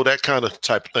 that kind of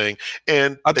type of thing.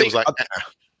 And I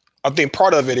think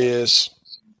part of it is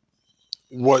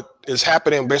what is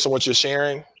happening based on what you're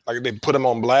sharing. Like they put him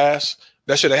on blast.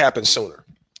 That should have happened sooner,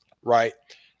 right?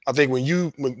 I think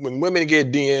when women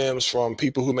get DMs from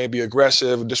people who may be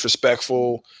aggressive,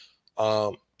 disrespectful,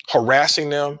 harassing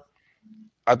them,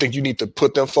 I think you need to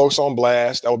put them folks on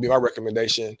blast. That would be my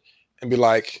recommendation, and be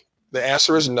like, the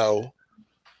answer is no,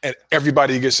 and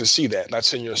everybody gets to see that.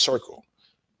 That's in your circle.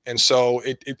 And so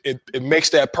it makes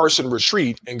that person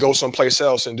retreat and go someplace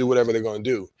else and do whatever they're going to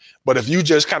do. But if you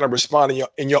just kind of respond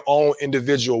in your own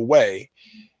individual way,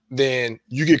 then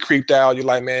you get creeped out. You're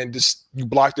like, man, you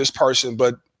block this person,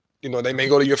 but they may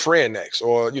go to your friend next,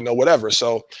 or whatever.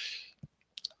 So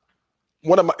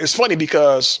it's funny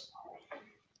because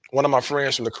one of my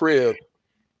friends from the crib,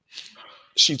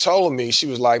 she told me, she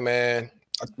was like, man,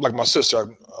 like my sister,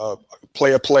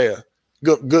 player,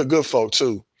 good folk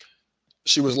too.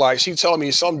 She was like, she told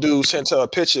me some dude sent her a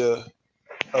picture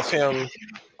of him,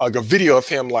 like a video of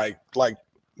him, like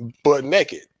butt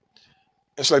naked.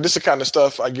 And she's like, this is the kind of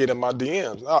stuff I get in my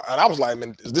DMs. And I was like,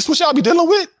 man, is this what y'all be dealing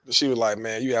with? And she was like,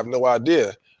 man, you have no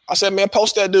idea. I said, man,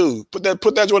 post that dude. Put that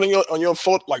joint on your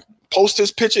photo, like post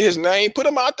his picture, his name, put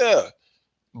him out there.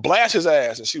 Blast his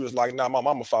ass. And she was like, nah, my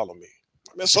mama follow me.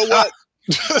 I mean, so what?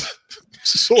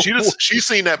 She's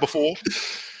seen that before.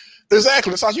 Exactly.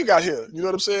 That's how you got here. You know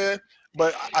what I'm saying?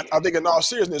 But I think in all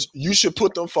seriousness, you should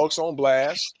put them folks on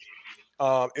blast.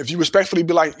 If you respectfully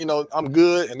be like, I'm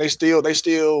good, and they still,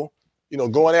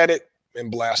 going at it,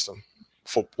 and blast them.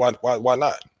 For why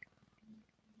not?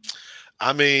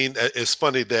 I mean, it's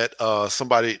funny that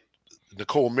somebody,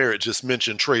 Nicole Merritt, just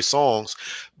mentioned Trey Songz,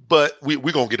 but we're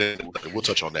gonna get into it. We'll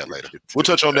touch on that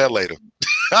later.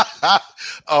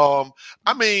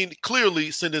 I mean,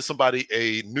 clearly sending somebody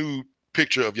a nude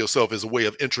picture of yourself as a way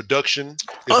of introduction.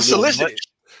 Unsolicited.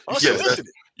 Unsolicited.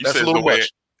 You said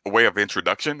a way of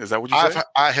introduction? Is that what you said?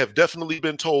 I have definitely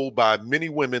been told by many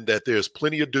women that there's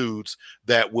plenty of dudes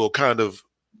that will kind of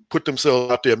put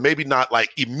themselves out there, maybe not like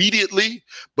immediately,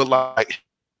 but like,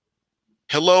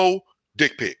 hello,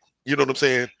 dick pic. You know what I'm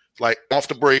saying? Like off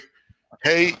the break,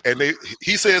 hey, and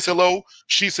he says hello,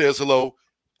 she says hello.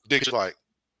 Dick's like,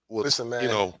 well, listen, man, you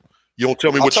don't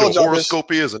tell me what your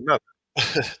horoscope is or nothing.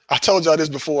 I told y'all this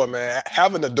before, man.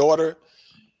 Having a daughter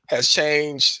has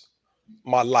changed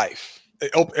my life.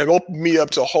 It opened me up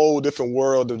to a whole different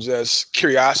world of just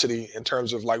curiosity in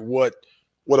terms of like what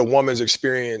a woman's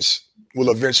experience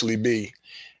will eventually be.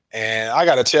 And I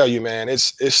got to tell you, man,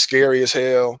 it's scary as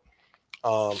hell.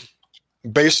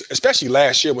 Especially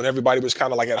last year when everybody was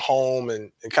kind of like at home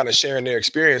and kind of sharing their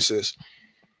experiences.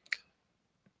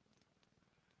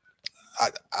 I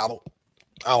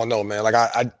don't know, man. Like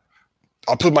I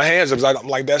put my hands up because I'm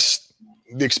like, that's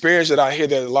the experience that I hear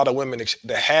that a lot of women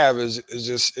that have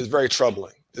is very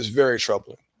troubling. It's very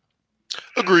troubling.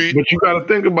 Agreed. But you got to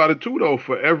think about it too, though.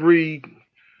 For every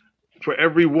for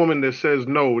every woman that says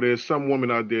no, there's some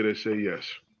women out there that say yes.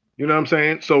 You know what I'm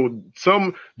saying?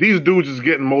 So these dudes is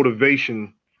getting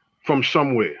motivation from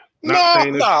somewhere. Not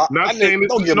saying this. Not saying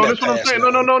this. No, that's what I'm saying.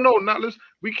 No. Not let's.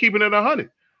 We keeping it 100.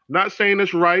 Not saying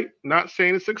it's right. Not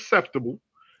saying it's acceptable.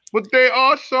 But there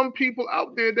are some people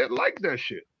out there that like that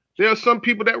shit. There are some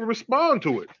people that respond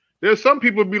to it. There are some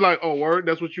people be like, "Oh, word,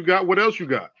 that's what you got. What else you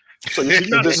got?" So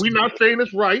we're not saying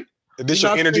it's right. Is this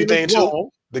your energy thing too?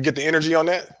 They get the energy on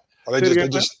that? Or they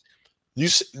just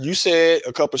you said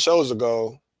a couple shows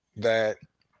ago that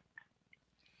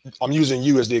I'm using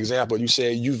you as the example. You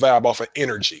said you vibe off of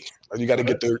energy. Or you got to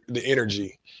get the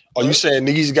energy. Are you saying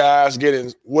these guys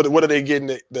getting what are they getting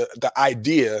the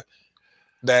idea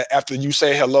that after you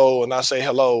say hello and I say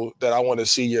hello that I want to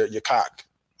see your cock?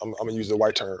 I'm gonna use the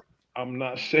white term. I'm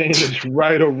not saying it's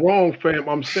right or wrong, fam.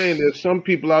 I'm saying there's some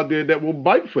people out there that will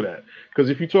bite for that. Because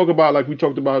if you talk about, like we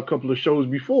talked about a couple of shows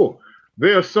before,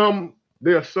 there are some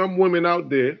women out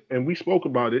there, and we spoke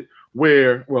about it,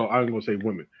 where, well, I'm gonna say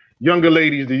women, younger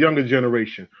ladies, the younger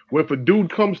generation, where if a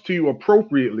dude comes to you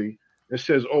appropriately and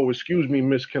says, "Oh, excuse me,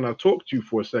 miss, can I talk to you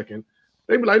for a second?"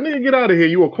 They be like, "Nigga, get out of here,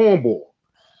 you a cornball."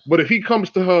 But if he comes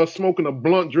to her smoking a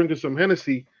blunt, drinking some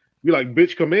Hennessy, be like,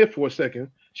 "Bitch, come here for a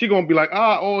second." She gonna be like,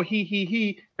 "Oh,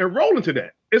 he," and roll into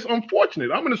that. It's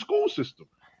unfortunate. I'm in the school system.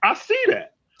 I see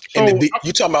that. So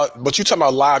you talking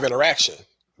about live interaction.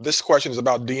 This question is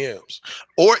about DMs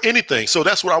or anything. So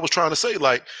that's what I was trying to say.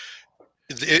 Like,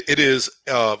 it is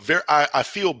very. I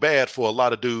feel bad for a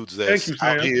lot of dudes that's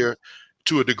out here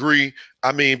to a degree.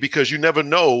 I mean, because you never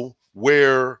know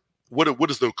what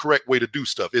is the correct way to do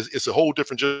stuff. It's a whole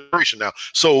different generation now.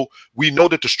 So we know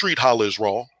that the street holler is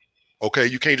wrong. Okay,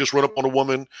 you can't just run up on a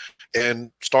woman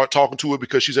and start talking to her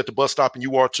because she's at the bus stop and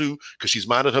you are too, because she's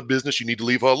minding her business. You need to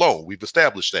leave her alone. We've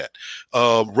established that.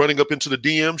 Running up into the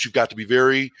DMs, you've got to be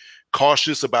very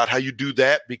cautious about how you do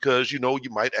that because, you know, you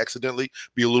might accidentally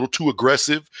be a little too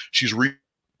aggressive. She's reading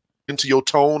into your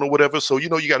tone or whatever. So, you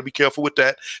know, you got to be careful with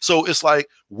that. So it's like,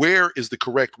 where is the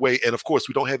correct way? And of course,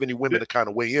 we don't have any women to kind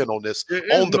of weigh in on this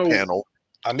on the panel.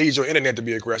 I need your internet to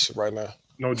be aggressive right now.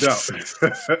 No doubt.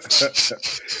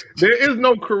 There is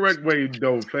no correct way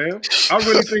though, fam. I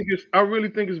really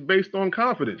think it's based on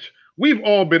confidence. We've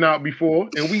all been out before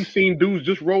and we've seen dudes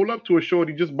just roll up to a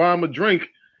shorty, just buy him a drink,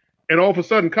 and all of a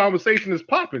sudden conversation is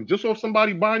popping. Just off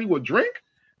somebody buying you a drink,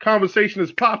 conversation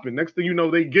is popping. Next thing you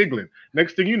know, they giggling.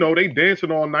 Next thing you know, they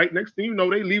dancing all night. Next thing you know,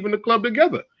 they leaving the club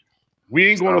together. We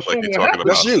ain't going to assume what happened.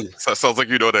 That's you. That sounds like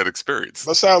you know that experience.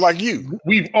 That sounds like you.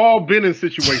 We've all been in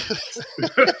situations.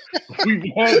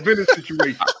 We've all been in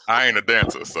situations. I ain't a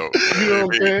dancer, so you know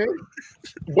what I'm saying.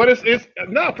 But it's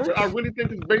not for real. I really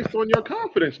think it's based on your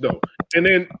confidence, though. And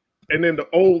then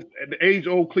the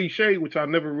age-old cliche, which I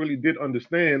never really did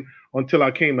understand until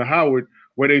I came to Howard,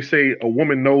 where they say a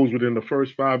woman knows within the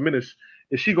first 5 minutes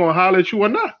is she gonna holler at you or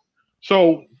not.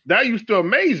 So that used to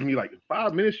amaze me. Like in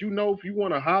 5 minutes, you know, if you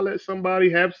want to holler at somebody,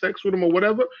 have sex with them or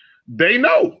whatever, they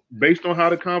know based on how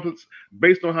the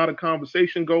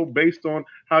conversation go, based on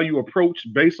how you approach,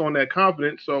 based on that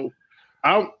confidence. So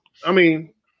I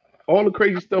mean, all the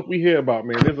crazy stuff we hear about,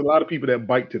 man, there's a lot of people that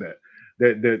bite to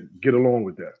that get along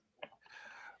with that.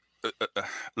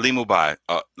 Lee Mubai,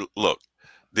 look,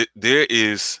 there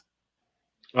is.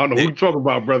 I don't know who you talking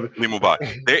about, brother.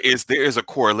 There is a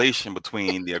correlation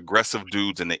between the aggressive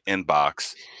dudes in the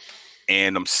inbox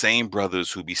and them same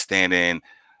brothers who be standing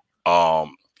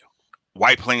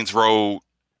White Plains Road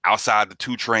outside the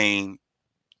 2 train,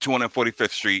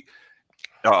 245th Street,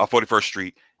 41st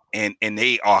Street, and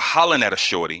they are hollering at a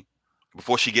shorty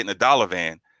before she get in the dollar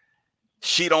van.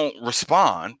 She don't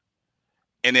respond,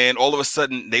 and then all of a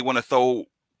sudden they want to throw,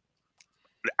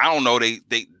 I don't know,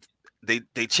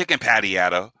 they chicken patty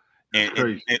at her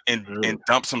and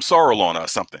dump some sorrel on her or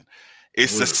something.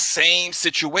 It's the same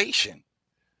situation.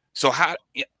 So how,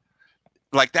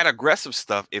 like that aggressive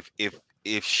stuff,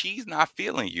 if she's not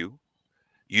feeling you,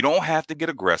 you don't have to get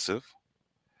aggressive.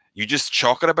 You just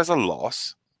chalk it up as a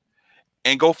loss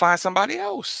and go find somebody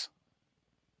else.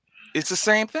 It's the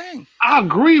same thing. I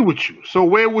agree with you. So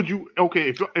where would you? Okay,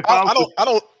 if I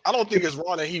don't think it's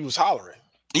wrong that he was hollering.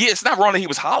 Yeah, it's not wrong that he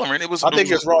was hollering. I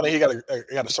think it's wrong that he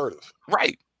got assertive.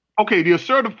 Right. Okay, the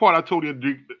assertive part I totally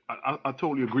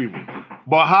agree with.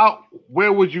 But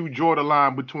where would you draw the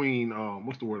line between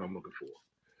what's the word I'm looking for?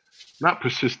 Not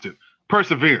persistent,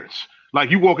 perseverance.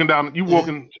 Like you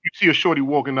see a shorty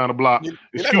walking down the block.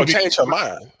 You're not gonna change her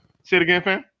mind. Say it again,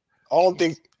 fam.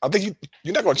 I think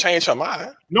you're not gonna change her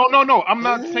mind. No. I'm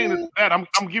not saying it's that. I'm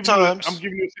giving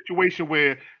you a situation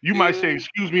where you might say,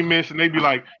 "Excuse me, miss," and they be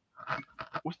like,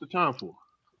 "What's the time for?"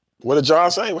 What did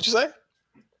John say? What you say?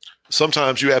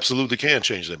 Sometimes you absolutely can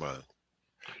change their mind.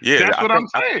 Yeah, That's what I'm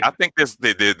saying. I think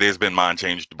there's been mind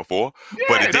changed before, Yeah,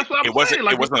 but that's what I'm saying.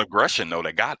 Like, it wasn't aggression though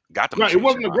that got them. to Right, it change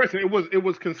wasn't their mind. aggression. It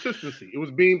was consistency. It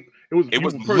was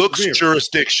Looks persevering.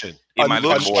 jurisdiction. It might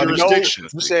looks have been more jurisdiction.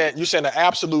 You saying an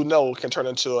absolute no can turn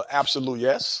into an absolute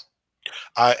yes,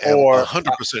 I am Or-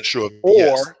 100% sure. or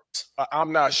Yes.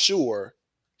 I'm not sure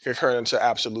can turn into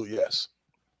absolute yes.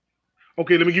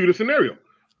 Okay, let me give you the scenario.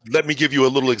 Let me give you a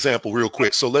little example real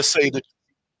quick. So let's say that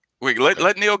Wait,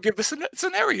 let Neil give the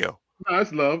scenario. No,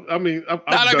 it's love. I mean, I've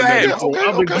No, done go that ahead. before. Okay, I've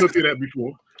been okay. guilty of that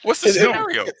before. What's the Is it-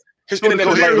 scenario? His Go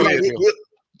internet is ahead, like, go ahead, like,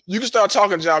 you can start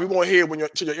talking, John. We won't hear when your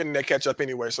internet catch up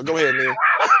anyway. So go ahead, Neil.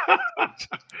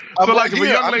 So, like, if a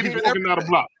young I'm lady giving walking down the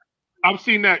block, I've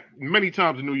seen that many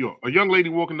times in New York. A young lady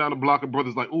walking down the block, and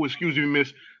brother's like, "Oh, excuse me,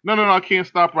 miss. No, I can't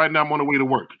stop right now. I'm on the way to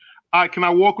work. All right, can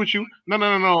I walk with you?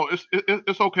 No.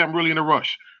 It's okay. I'm really in a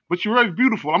rush. But you're very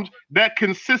beautiful. That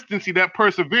consistency, that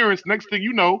perseverance. Next thing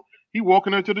you know, he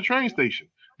walking her to the train station.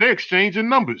 They're exchanging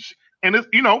numbers, and it's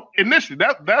initially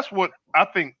that's what I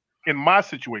think in my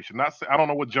situation. I don't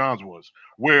know what John's was,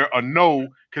 where a no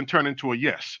can turn into a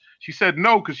yes. She said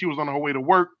no because she was on her way to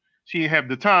work. She didn't have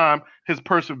the time. His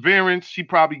perseverance, she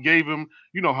probably gave him,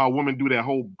 how women do that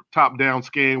whole top-down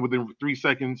scan within 3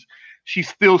 seconds. She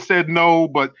still said no,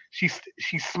 but she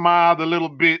smiled a little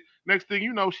bit. Next thing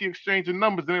you know, she exchanging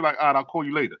numbers, and they're like, all right, I'll call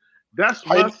you later. That's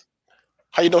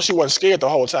How you know she wasn't scared the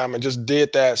whole time and just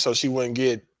did that so she wouldn't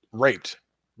get raped?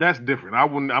 That's different.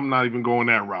 I'm not even going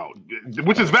that route.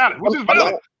 Which is valid. Or Which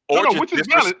is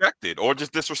valid. disrespected. Or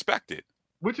just disrespected.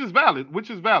 Which is valid.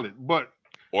 But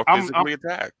Or physically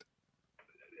attacked.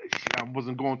 I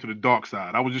wasn't going to the dark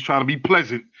side. I was just trying to be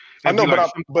pleasant. I know,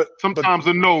 but sometimes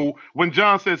a no. When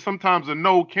John says sometimes a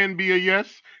no can be a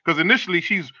yes, because initially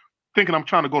she's thinking I'm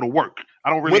trying to go to work. I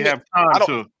don't really have time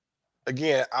to.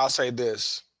 Again, I'll say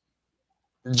this.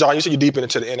 John, you said you're deep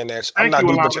into the internet. I'm Thank not you,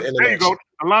 deep Alana. into the internet. There you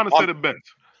go. Alana said it best.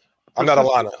 I'm not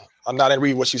Alana. I'm not in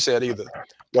read what she said either.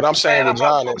 What I'm saying with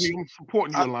John is, I'm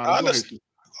supporting you, Alana.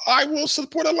 I will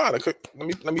support Alana.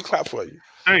 Let me clap for you.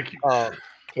 Thank you.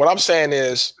 What I'm saying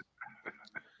is,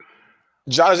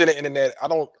 John is in the internet.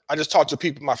 I just talk to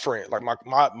people, my friends, like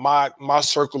my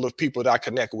circle of people that I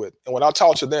connect with. And when I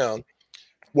talk to them,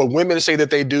 what women say that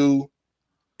they do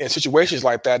in situations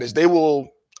like that is they will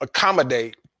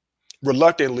accommodate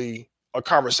reluctantly a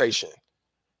conversation.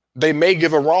 They may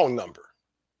give a wrong number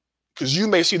because you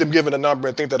may see them giving a number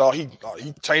and think that he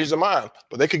changed their mind,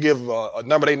 but they could give a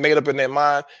number they made up in their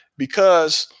mind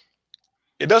because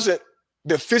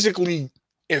they're physically.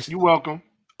 You're welcome.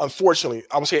 Unfortunately,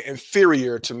 I would say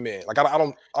inferior to men. Like I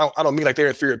don't mean like they're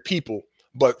inferior people,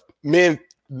 but men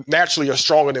naturally are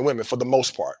stronger than women for the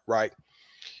most part, right?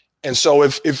 And so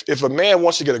if a man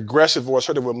wants to get aggressive or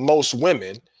assertive with most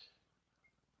women,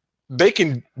 they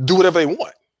can do whatever they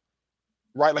want,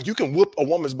 right? Like you can whoop a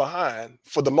woman's behind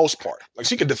for the most part. Like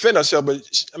she can defend herself, but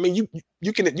I mean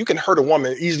you can hurt a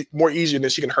woman more easier than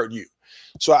she can hurt you.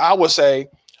 So I would say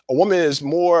a woman is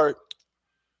more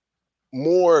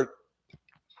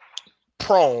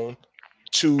prone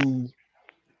to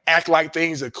act like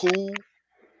things are cool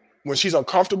when she's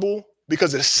uncomfortable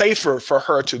because it's safer for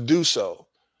her to do so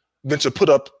than to put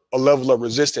up a level of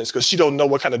resistance because she don't know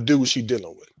what kind of dude she's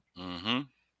dealing with.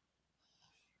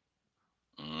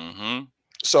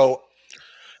 So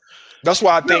that's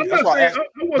why I think that's why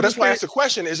I asked the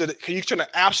question: can you turn an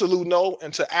absolute no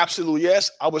into absolute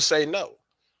yes? I would say no.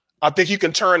 I think you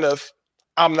can turn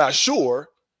I'm not sure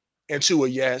into a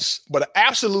yes, but an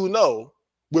absolute no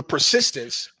with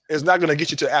persistence is not going to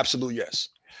get you to absolute yes.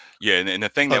 Yeah, and the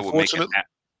thing that would make it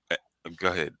go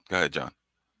ahead, John.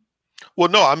 Well,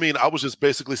 no, I mean, I was just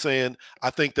basically saying,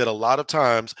 I think that a lot of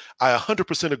times I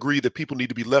 100% agree that people need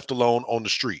to be left alone on the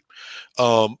street.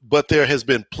 But there has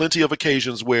been plenty of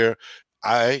occasions where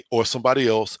I or somebody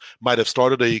else might have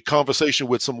started a conversation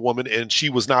with some woman and she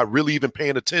was not really even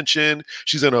paying attention.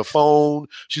 She's in her phone.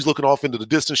 She's looking off into the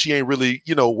distance. She ain't really,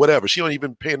 whatever. She ain't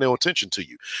even paying no attention to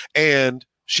you. And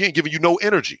she ain't giving you no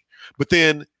energy. But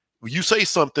then you say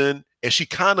something and she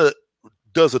kind of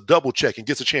does a double check and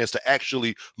gets a chance to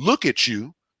actually look at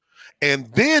you.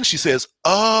 And then she says,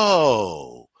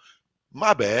 oh,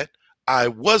 my bad. I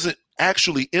wasn't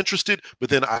actually interested, but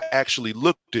then I actually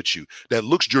looked at you. That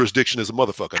looks jurisdiction is a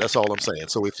motherfucker. That's all I'm saying.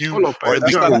 So if you are at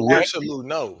least absolute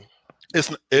no. It's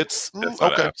not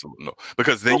an absolute no.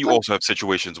 Because then you also have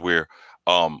situations where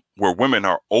women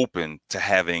are open to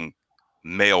having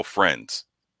male friends.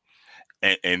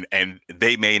 And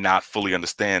they may not fully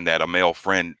understand that a male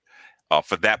friend,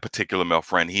 for that particular male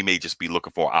friend, he may just be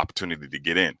looking for an opportunity to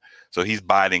get in. So he's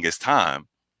biding his time,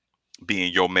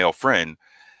 being your male friend,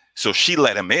 So she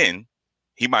let him in.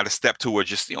 He might have stepped to her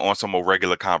just on some more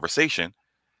regular conversation.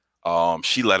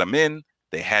 She let him in.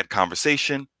 They had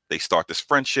conversation. They start this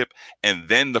friendship, and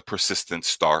then the persistence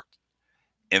start.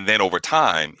 And then over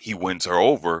time, he wins her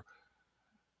over.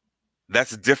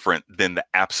 That's different than the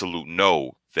absolute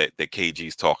no that KG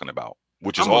is talking about,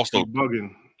 which is also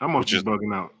bugging. I must be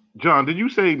bugging out. John, did you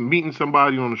say meeting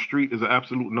somebody on the street is an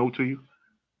absolute no to you?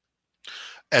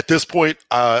 At this point,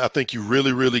 I think you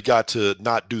really, really got to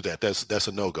not do that. That's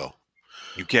a no-go.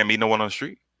 You can't meet no one on the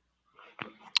street?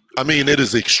 I mean, it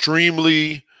is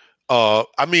extremely,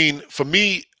 I mean, for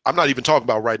me, I'm not even talking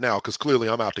about right now because clearly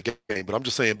I'm out the game, but I'm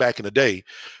just saying back in the day,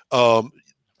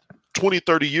 20,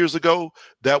 30 years ago,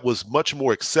 that was much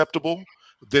more acceptable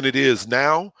than it is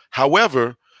now.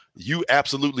 However, you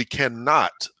absolutely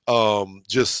cannot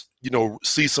just,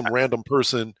 see some random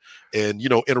person and,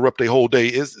 interrupt their whole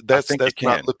day. That's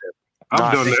not looked at.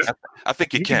 I've done that. I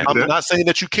think it can. I'm not saying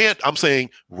that you can't. I'm saying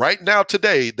right now,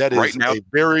 today, that is a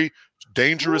very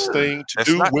dangerous thing to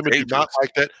do. Women do not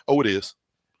like that. Oh, it is.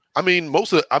 I mean,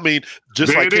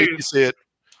 just like KG said,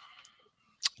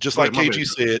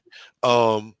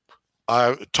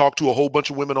 I talked to a whole bunch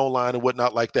of women online and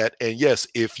whatnot like that. And yes,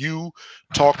 if you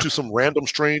talk to some random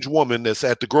strange woman that's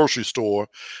at the grocery store,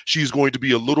 she's going to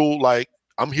be a little like,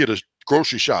 I'm here to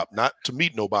grocery shop, not to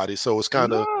meet nobody. So it's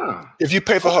kind of, if you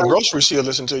pay for her groceries, she'll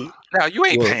listen to you. Now you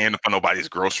ain't paying for nobody's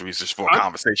groceries just for a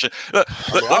conversation.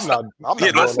 Let's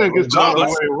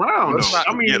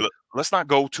not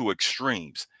go to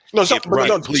extremes. No, some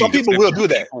people will do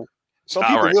that. Some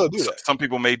people will do that. Some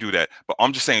people may do that, but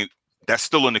I'm just saying that's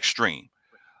still an extreme.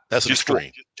 That's an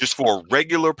extreme. Just for a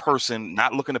regular person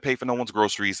not looking to pay for no one's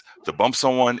groceries, to bump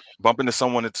into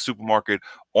someone at the supermarket,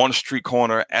 on the street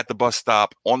corner, at the bus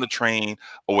stop, on the train,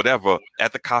 or whatever,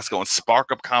 at the Costco, and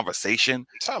spark up conversation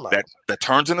that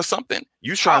turns into something.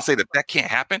 You trying to say that can't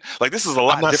happen? Like, this is a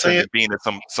lot different than being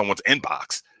in someone's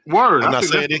inbox. Word. I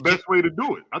think that's the best way to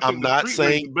do it. I'm not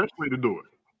saying the best way to do it.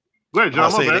 Go ahead,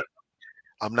 John.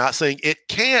 I'm not saying it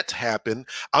can't happen.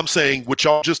 I'm saying what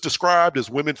y'all just described as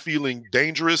women feeling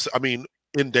dangerous,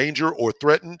 in danger or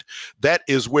threatened, that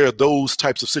is where those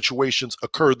types of situations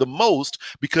occur the most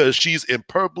because she's in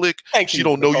public. She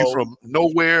don't know you from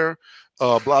nowhere.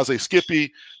 Blase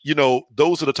Skippy,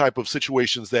 those are the type of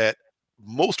situations that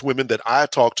most women that I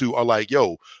talk to are like,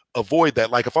 yo, avoid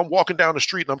that. Like if I'm walking down the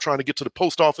street and I'm trying to get to the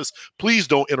post office, please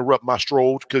don't interrupt my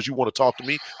stroll because you want to talk to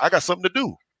me. I got something to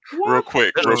do. Real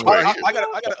quick. I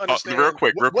gotta understand. Real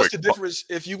quick. What's the difference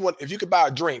if you could buy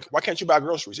a drink? Why can't you buy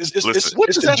groceries? What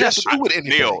does that have to do with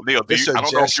anything? Neil, I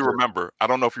don't know if you remember. I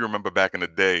don't know if you remember back in the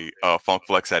day. Funk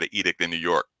Flex had an edict in New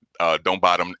York. Don't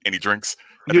buy them any drinks.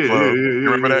 You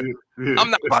remember that? Yeah.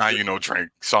 I'm not buying you no drink,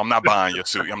 so I'm not buying your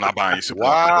suit. I'm not buying your suit.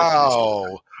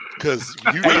 Wow. Because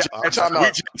we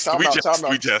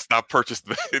just not purchased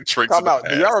the drinks.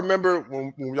 Do y'all remember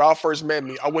when y'all first met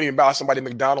me? I wouldn't even buy somebody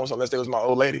McDonald's unless they was my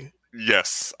old lady.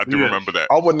 Yes, I do remember that.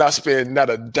 I would not spend not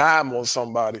a dime on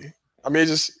somebody. I mean,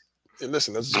 that's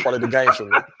just part of the game for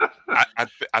me.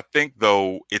 I think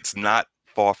though it's not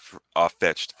far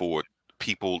fetched for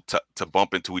people to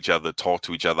bump into each other, talk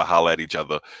to each other, holler at each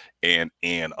other, and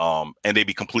they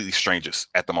be completely strangers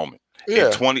at the moment. Yeah.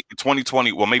 In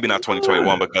 2020, well, maybe not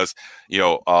 2021 because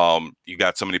you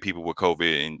got so many people with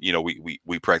COVID and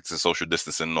we practice social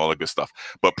distancing and all that good stuff.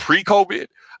 But pre-COVID,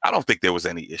 I don't think there was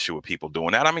any issue with people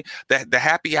doing that. I mean, the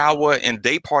happy hour and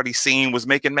day party scene was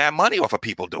making mad money off of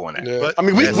people doing that. Yeah. But I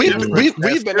mean,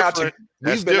 we've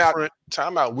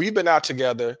been out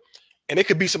together, and it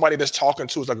could be somebody that's talking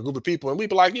to us like a group of people, and we'd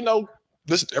be like,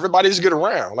 everybody just get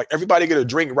around. Like everybody get a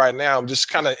drink right now and just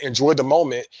kind of enjoy the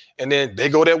moment. And then they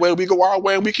go that way, we go our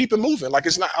way, and we keep it moving. Like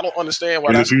it's not, I don't understand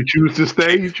why. If you choose to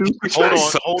stay, you choose to stay.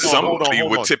 Somebody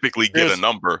would typically get a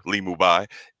number, Lee Mubai.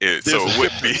 So it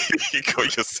would be you go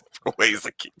your separate ways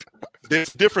to keep it.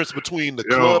 There's a difference between the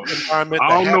club environment.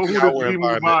 I don't know who the Lee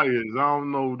Mubai is. I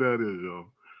don't know who that is, yo.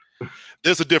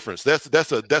 There's a difference. That's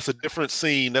a different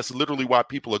scene. That's literally why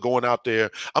people are going out there.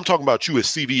 I'm talking about you at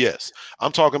CVS.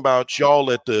 I'm talking about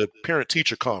y'all at the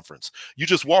parent-teacher conference. You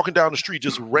just walking down the street,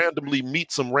 just randomly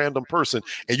meet some random person,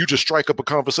 and you just strike up a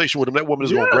conversation with them. That woman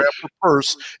is going to grab her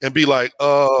purse and be like,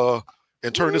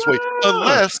 and turn this way,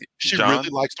 unless she really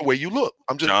likes the way you look.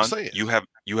 I'm just saying. You have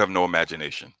no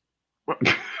imagination. But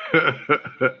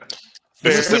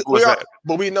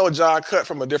we know John cut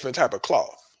from a different type of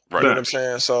cloth. Right. You know what I'm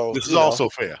saying? So this is also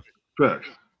fair.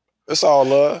 It's all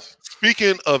love.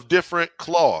 Speaking of different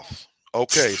cloth,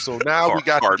 okay, so now we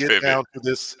got to get down to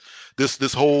this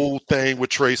this whole thing with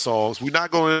Trey Songz. We're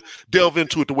not going to delve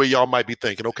into it the way y'all might be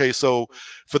thinking. Okay, so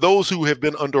for those who have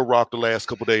been under a rock the last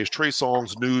couple of days, Trey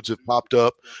Songz nudes have popped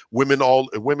up. Women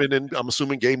and I'm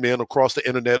assuming gay men across the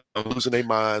internet are losing their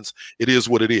minds. It is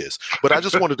what it is. But I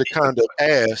just wanted to kind of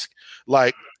ask,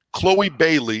 like, Chloe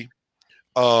Bailey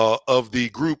of the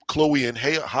group Chloe and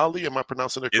Halle. Am I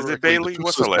pronouncing it correctly? Is it Bailey?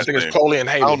 What's her I last think name? it's Chloe and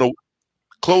Haley. I don't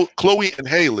know. Chloe and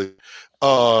Haley,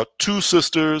 two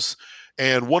sisters,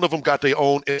 and one of them got their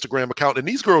own Instagram account. And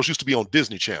these girls used to be on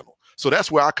Disney Channel, so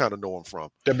that's where I kind of know them from.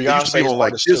 The They used to be Beyonce on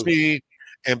like artists, too. Disney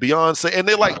and Beyonce, and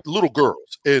they're like little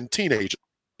girls and teenagers,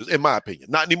 in my opinion.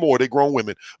 Not anymore; they're grown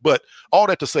women. But all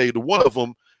that to say, the one of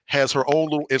them has her own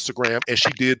little Instagram, and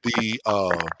she did the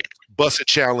Bust It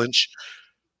Challenge.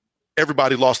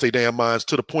 Everybody lost their damn minds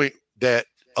to the point that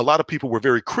a lot of people were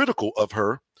very critical of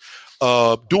her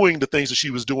doing the things that she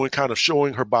was doing, kind of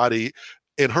showing her body.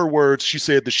 In her words, she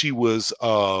said that she was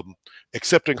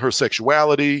accepting her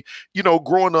sexuality,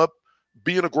 growing up,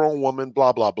 being a grown woman,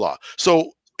 blah, blah, blah.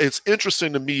 So it's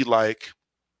interesting to me, like,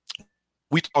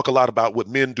 we talk a lot about what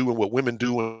men do and what women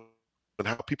do and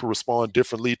how people respond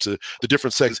differently to the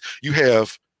different sexes. You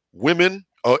have women,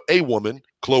 a woman,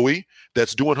 Chloe,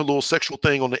 that's doing her little sexual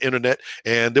thing on the internet,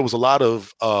 and there was a lot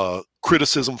of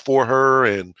criticism for her,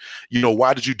 and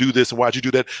why did you do this and why did you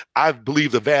do that? I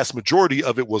believe the vast majority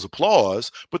of it was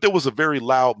applause, but there was a very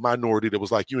loud minority that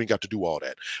was like, you ain't got to do all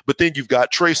that. But then you've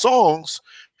got Trey Songz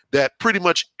that pretty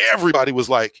much everybody was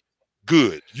like,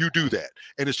 good, you do that.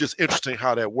 And it's just interesting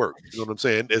how that worked. You know what I'm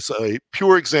saying? It's a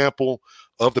pure example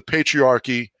of the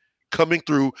patriarchy coming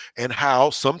through and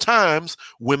how sometimes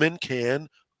women can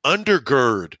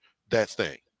undergird that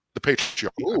thing, the patriarchy.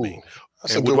 Ooh,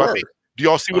 that's a And good what do I word. mean? Do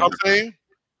y'all see what I'm saying?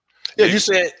 Yeah, you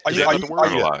said, are Is you, that are the you, word are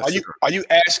or you, lies? are you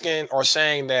asking or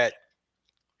saying that?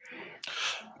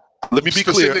 Let me be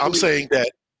clear. I'm Specifically- saying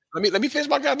that. Let me finish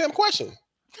my goddamn question.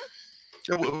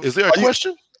 Is there a Are you-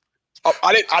 question? Oh,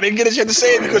 I didn't get a chance to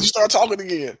say it because you started talking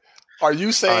again. Are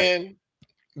you saying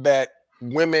that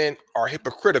women are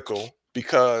hypocritical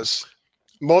because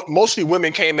mostly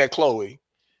women came at Chloe,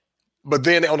 but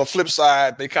then on the flip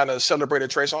side they kind of celebrated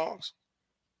Trey Songz?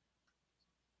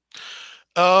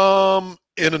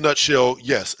 In a nutshell,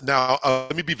 yes. Now,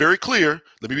 let me be very clear.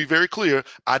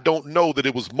 I don't know that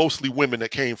it was mostly women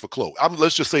that came for Chloe.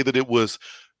 Let's just say that it was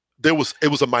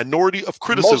a minority of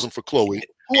criticism for Chloe,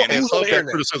 and Who's on of the that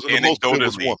internet? criticism, the most of it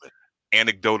was women.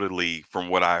 Anecdotally, from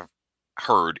what I've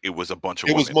heard, it was a bunch of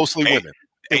It women. was mostly women.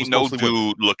 It was Ain't no mostly dude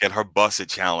women. look at her Busted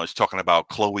Challenge talking about,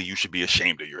 Chloe, you should be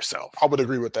ashamed of yourself. I would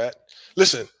agree with that.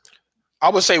 Listen, I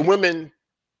would say women,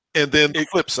 And then the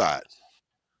flip side,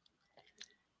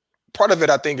 part of it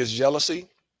I think is jealousy,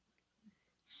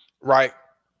 right?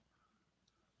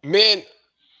 Men,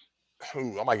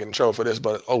 I might get in trouble for this,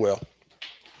 but oh well.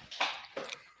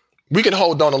 We can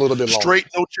hold on a little bit longer. straight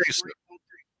no chaser.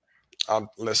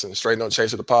 Listen, straight no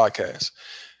chaser the podcast.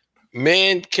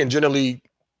 Men can generally,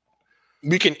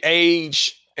 we can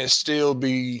age and still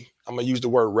be, I'm gonna use the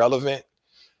word relevant,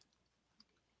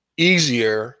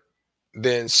 easier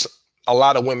than a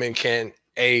lot of women can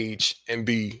age and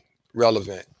be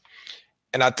relevant.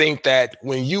 And I think that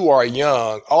when you are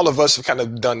young, all of us have kind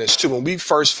of done this too. When we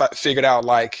first figured out,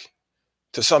 like,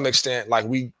 to some extent, like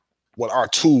what our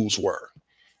tools were,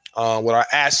 what our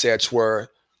assets were,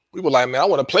 we were like, man, I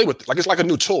want to play with it. Like, it's like a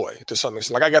new toy to some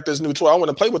extent. Like, I got this new toy, I want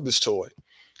to play with this toy.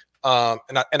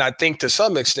 And I think to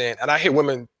some extent, and I hear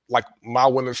women, like my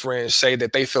women friends, say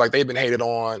that they feel like they've been hated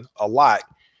on a lot.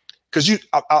 Because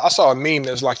I saw a meme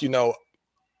that's like,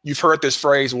 you've heard this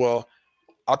phrase, well,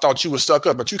 I thought you were stuck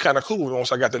up, but you kind of cool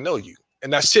once I got to know you.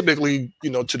 And that's typically,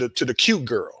 to the cute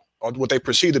girl, or what they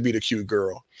perceive to be the cute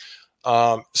girl.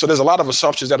 So there's a lot of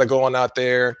assumptions that are going out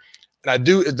there. And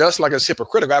it does like it's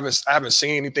hypocritical. I haven't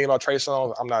seen anything about Trey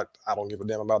Songz. I don't give a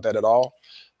damn about that at all.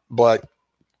 But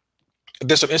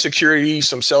there's some insecurity,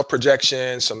 some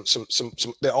self-projection, some own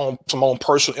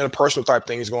interpersonal type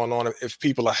things going on. If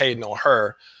people are hating on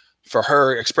her for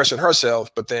her expressing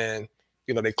herself, but then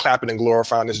they clapping and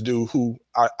glorifying this dude who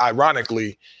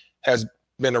ironically has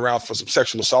been around for some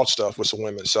sexual assault stuff with some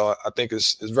women. So I think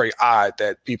it's very odd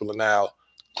that people are now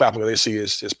clapping when they see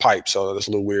his pipe. So that's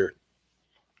a little weird.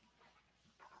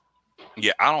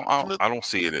 Yeah, I don't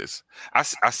see it as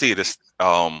I see it as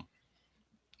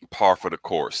par for the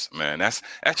course, man. That's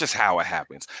just how it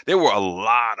happens. There were a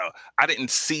lot of, I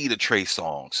didn't see the Trey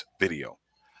Songz video,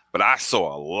 but I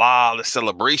saw a lot of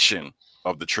celebration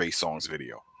of the Trey Songz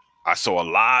video. I saw a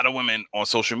lot of women on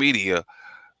social media,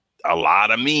 a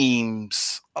lot of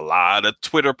memes, a lot of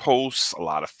Twitter posts, a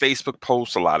lot of Facebook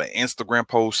posts, a lot of Instagram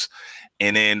posts.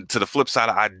 And then to the flip side,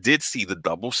 I did see the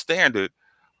double standard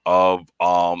of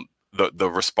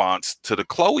the response to the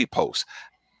Chloe post.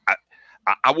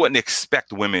 I wouldn't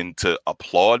expect women to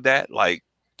applaud that. Like,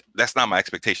 that's not my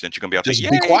expectation that you're gonna be able to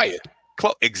just be quiet.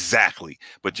 Exactly,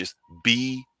 but just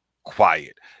be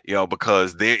quiet,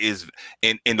 because there is,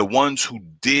 and the ones who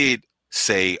did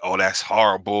say, "Oh, that's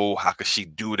horrible. How could she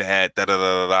do that?" Da da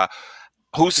da da da.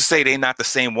 Who's to say they're not the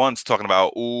same ones talking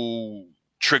about, "Ooh,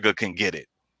 Trigger can get it"?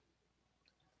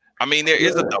 I mean, there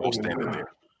is a double standard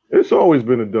there. It's always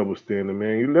been a double standard,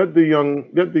 man. You let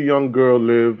the young girl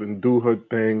live and do her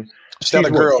thing. She's not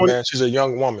a girl, man. She's a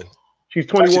young woman. She's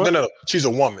 21. No, she's a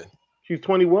woman. She's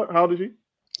 20. What? How old is she?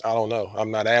 I don't know.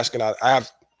 I'm not asking. I have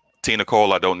Tina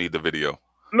Cole. I don't need the video.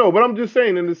 No, but I'm just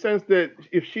saying in the sense that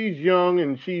if she's young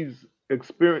and she's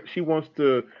experienced, she wants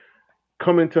to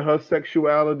come into her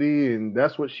sexuality and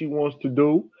that's what she wants to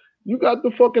do. You got the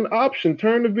fucking option.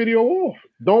 Turn the video off.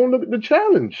 Don't look at the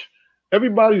challenge.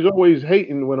 Everybody's always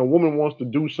hating when a woman wants to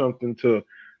do something to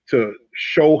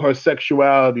show her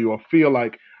sexuality or feel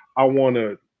like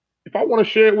if I want to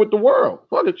share it with the world,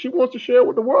 fuck it. She wants to share it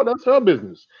with the world. That's her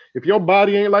business. If your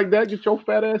body ain't like that, get your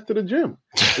fat ass to the gym.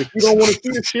 If you don't want to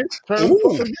see the shit, turn the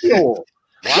fucking video off.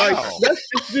 Wow. Like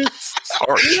it's just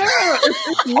Sorry. Yeah,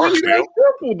 it's really that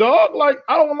simple, dog. Like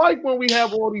I don't like when we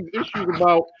have all these issues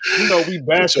about we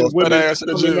bashing women.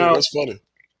 That's funny.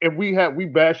 And we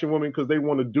bashing women because they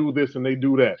want to do this and they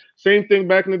do that. Same thing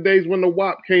back in the days when the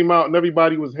WAP came out and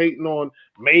everybody was hating on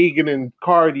Megan and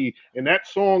Cardi and that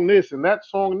song this and that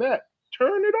song that.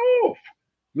 Turn it off.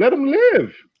 Let them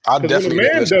live.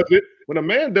 When a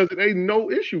man does it, ain't no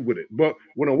issue with it. But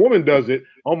when a woman does it,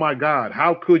 oh my God,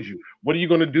 how could you? What are you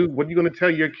gonna do? What are you gonna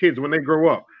tell your kids when they grow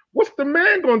up? What's the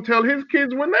man gonna tell his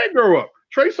kids when they grow up?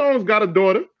 Trey Songz got a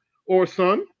daughter or a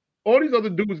son. All these other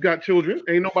dudes got children.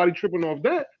 Ain't nobody tripping off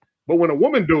that. But when a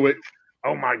woman do it,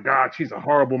 oh my God, she's a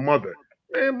horrible mother.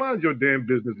 Man, mind your damn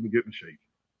business and get in shape.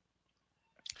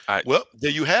 Well,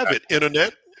 there you have it,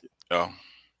 internet. Oh,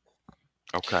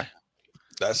 okay.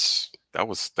 That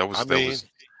was.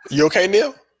 You okay,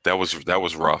 Neil? That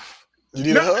was rough. You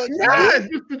need a hug? Yeah, it's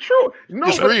just the truth. No,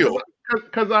 it's real.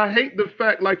 Because I hate the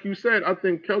fact, like you said, I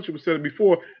think Kelcher said it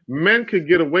before, men could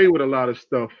get away with a lot of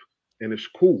stuff and it's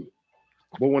cool.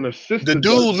 But when a sister, the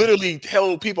dude literally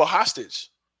held people hostage.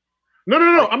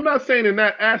 No. I'm not saying in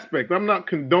that aspect. I'm not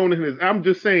condoning this. I'm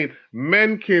just saying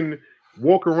men can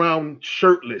walk around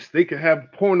shirtless. They can have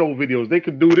porno videos. They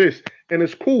can do this, and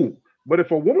it's cool. But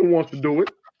if a woman wants to do it,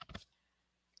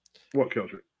 what,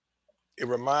 Kelcher? It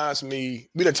reminds me.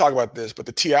 We didn't talk about this, but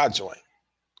the T.I. joint.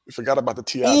 We forgot about the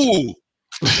T.I. Ooh.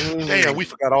 Damn, we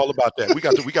forgot all about that. We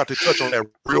got to touch on that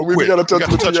real quick. We got to touch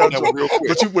on that real quick.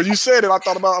 But when you said it, I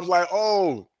was like,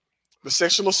 oh, the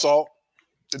sexual assault,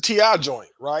 the T.I. joint,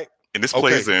 right? And this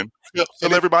plays in.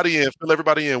 Fill everybody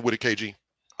in with it, KG.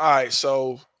 All right,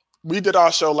 so we did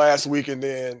our show last week, and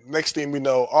then next thing we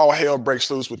know, all hell breaks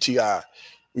loose with T.I.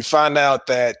 We find out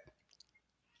that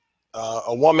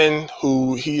a woman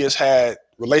who he has had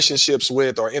relationships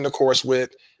with or intercourse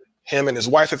with, him and his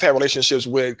wife have had relationships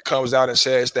with, comes out and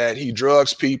says that he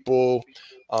drugs people,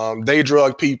 they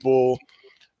drug people,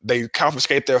 they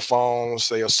confiscate their phones,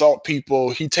 they assault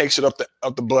people, he takes it up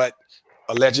the butt,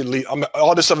 allegedly.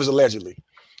 All this stuff is allegedly.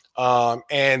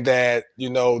 And that,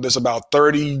 there's about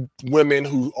 30 women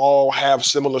who all have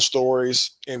similar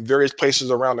stories in various places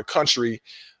around the country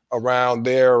around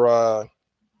their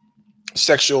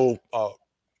sexual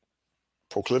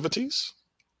proclivities.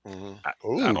 Mm-hmm. I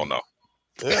don't know.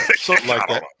 Yeah. Something like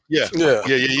that. Yeah.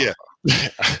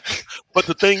 But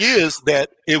the thing is that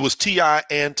it was T.I.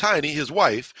 and Tiny, his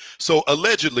wife. So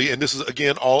allegedly, and this is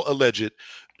again all alleged,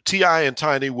 T.I. and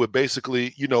Tiny would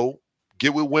basically,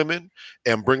 get with women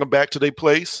and bring them back to their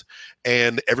place,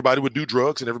 and everybody would do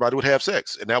drugs and everybody would have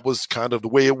sex, and that was kind of the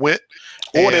way it went.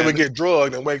 Or they would get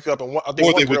drugged and wake up, and I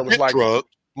think one girl was like, drugged.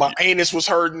 My anus was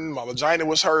hurting, my vagina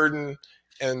was hurting,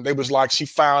 and they was like, she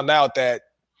found out that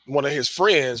one of his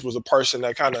friends was a person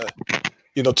that kind of,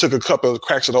 took a couple of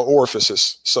cracks of the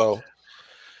orifices. So,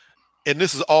 and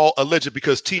this is all alleged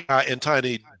because T.I. and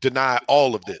Tiny deny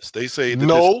all of this. They say that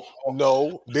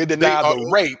no, they deny the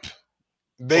rape.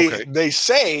 They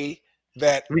say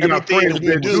that everything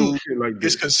we do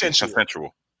is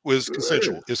consensual.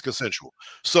 It's consensual.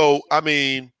 So, I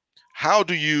mean, how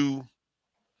do you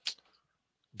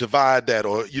divide that,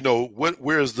 or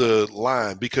where's the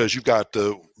line? Because you got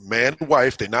the man and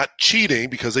wife, they're not cheating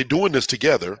because they're doing this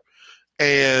together,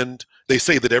 and they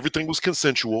say that everything was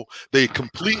consensual. They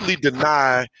completely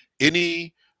deny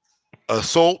any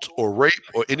assault or rape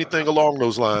or anything along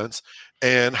those lines.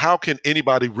 And how can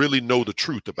anybody really know the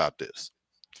truth about this?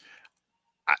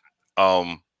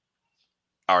 I'm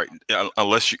all right,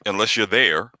 unless you're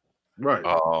there. Right.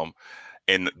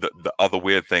 And the other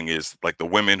weird thing is, like, the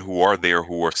women who are there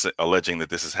who are alleging that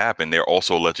this has happened, they're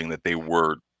also alleging that they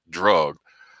were drugged.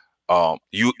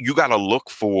 You got to look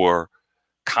for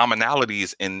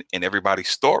commonalities in everybody's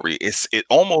story. It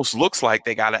almost looks like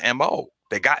they got an MO.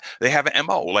 They have an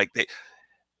MO. Like,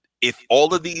 if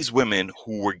all of these women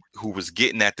who was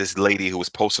getting at this lady who was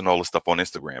posting all this stuff on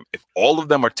Instagram, if all of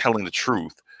them are telling the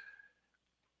truth,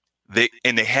 they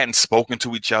hadn't spoken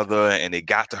to each other and they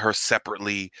got to her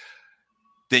separately,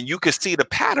 then you could see the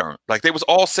pattern. Like, they was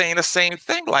all saying the same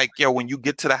thing. Like, yo, when you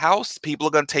get to the house, people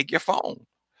are gonna take your phone.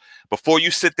 Before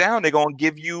you sit down, they're gonna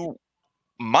give you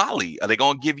Molly. Are they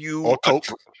gonna give you or Coke?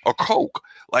 Or Coke?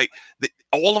 Like,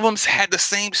 all of them had the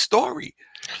same story.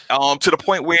 To the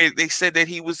point where they said that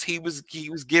he was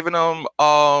giving them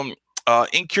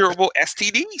incurable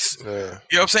STDs. Yeah. You know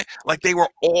what I'm saying? Like, they were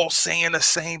all saying the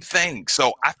same thing.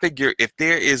 So I figure if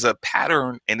there is a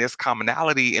pattern and there's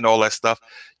commonality and all that stuff,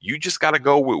 you just got to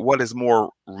go with what is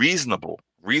more reasonable.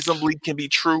 Reasonably can be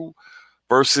true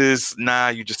versus, nah,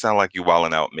 you just sound like you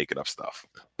wilding out making up stuff.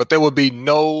 But there would be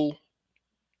no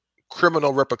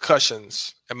criminal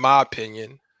repercussions, in my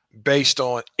opinion, based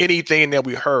on anything that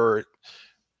we heard.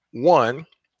 One,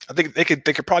 I think they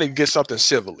could probably get something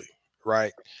civilly,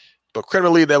 right? But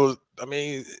criminally,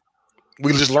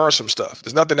 we just learned some stuff.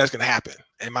 There's nothing that's gonna happen.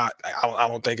 I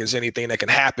don't think there's anything that can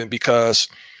happen because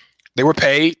they were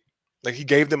paid. Like, he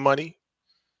gave them money.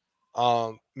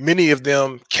 Many of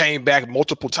them came back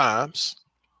multiple times,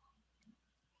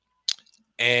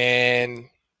 and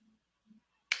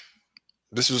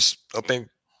this was, I think,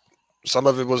 some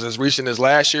of it was as recent as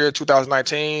last year,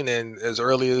 2019, and as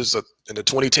early as in the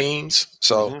 20 teens.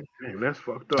 So, man, that's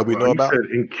fucked up. that we know about. Said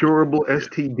incurable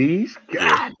STDs.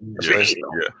 God,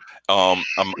 Yeah.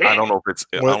 I don't know if it's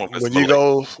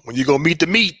when you go meet the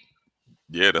meat.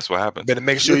 Yeah, that's what happens. Better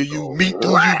make sure you meet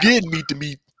who you get meet the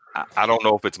meat. I don't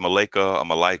know if it's Malika or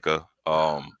Malika.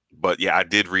 But yeah, I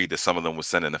did read that some of them were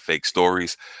sending the fake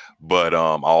stories. But I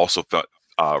also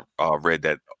read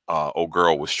that old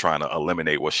girl was trying to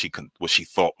eliminate what she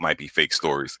thought might be fake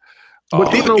stories.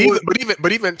 But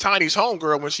even Tiny's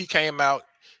homegirl, when she came out,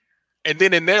 and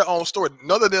then in their own story,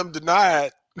 none of them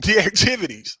denied the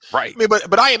activities. Right. I mean,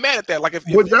 but I ain't mad at that. Like, if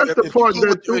that's the part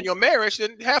that in your marriage,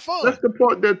 then have fun. That's the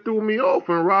part that threw me off.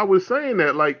 And Rob was saying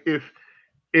that, like, if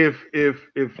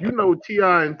you know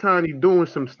T.I. and Tiny doing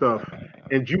some stuff,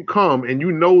 and you come and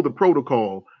you know the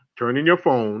protocol, turn in your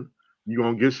phone, you're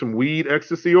gonna get some weed,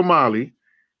 ecstasy, or Molly.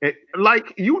 And,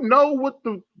 like, you know what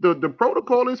the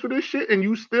protocol is for this shit, and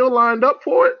you still lined up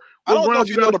for it. I don't know if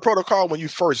you know the protocol when you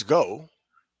first go.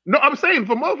 No, I'm saying,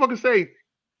 for motherfuckers say,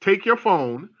 take your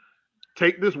phone,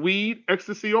 take this weed,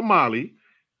 ecstasy, or Molly,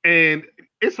 and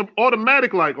it's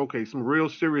automatic. Like, okay, some real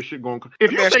serious shit going.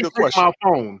 If you take my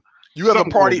phone, you have a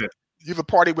party. You have a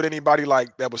party with anybody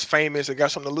like that was famous and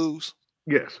got something to lose?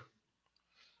 Yes.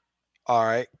 All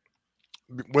right.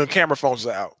 When camera phones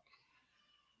are out?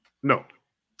 No.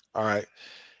 All right.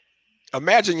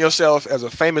 Imagine yourself as a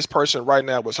famous person right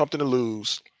now with something to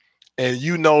lose, and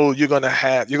you know you're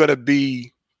gonna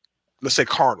be, let's say,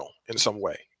 carnal in some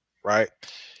way, right?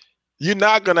 You're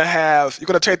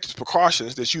gonna take the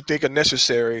precautions that you think are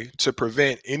necessary to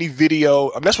prevent any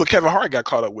video. I mean, that's what Kevin Hart got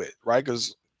caught up with, right?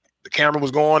 Because the camera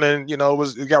was going and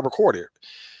it got recorded.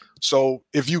 So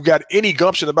if you got any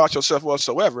gumption about yourself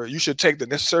whatsoever, you should take the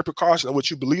necessary precautions, or what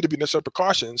you believe to be necessary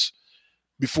precautions,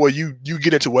 before you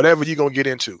get into whatever you're gonna get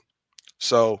into.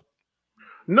 So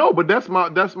no, but that's my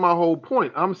whole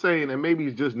point. I'm saying, and maybe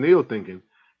it's just Neil thinking,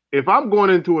 if I'm going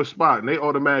into a spot and they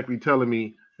automatically telling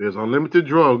me there's unlimited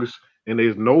drugs and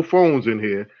there's no phones in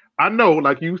here, I know,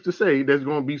 like you used to say, there's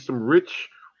gonna be some rich,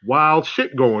 wild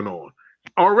shit going on.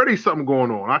 Already something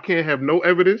going on. I can't have no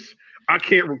evidence. I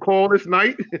can't recall this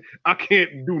night. I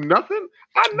can't do nothing.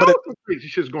 I know some crazy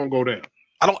shit's gonna go down.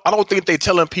 I don't think they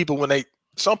telling people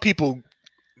some people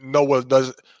know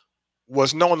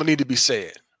what's known to need to be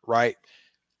said, right?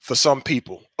 For some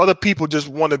people, other people just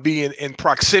want to be in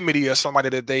proximity of somebody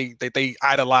that they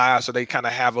idolize or they kind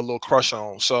of have a little crush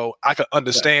on. So I can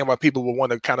understand why people would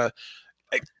want to kind of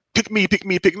pick me. I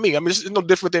mean, it's no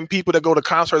different than people that go to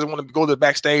concerts and want to go to the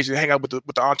backstage and hang out with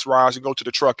the entourage and go to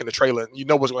the truck and the trailer. And you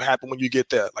know what's going to happen when you get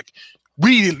there. Like,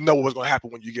 we didn't know what's going to happen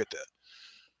when you get there.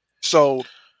 So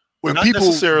when not people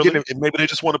necessarily, maybe they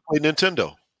just want to play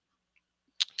Nintendo.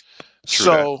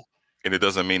 And it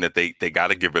doesn't mean that they got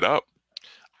to give it up.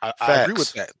 I agree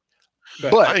with that.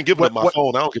 But I ain't giving up my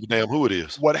phone. I don't give a damn who it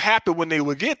is. What happened when they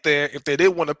would get there, if they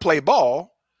didn't want to play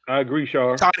ball, I agree,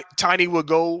 Shar. Tiny would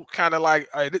go kind of like,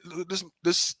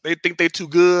 this. They think they too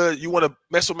good. You want to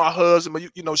mess with my husband, but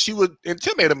you know, she would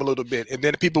intimidate him a little bit, and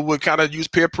then people would kind of use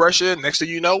peer pressure. Next thing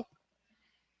you know,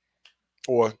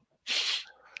 Yeah.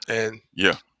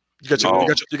 you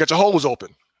got your holes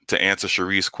open. To answer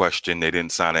Cherie's question, they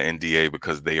didn't sign an NDA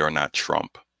because they are not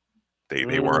Trump.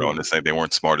 They weren't on the same. They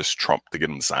weren't smart as Trump to get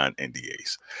them to sign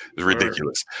NDAs. It's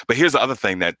ridiculous. But here's the other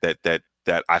thing that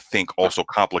I think also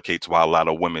complicates why a lot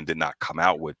of women did not come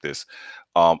out with this.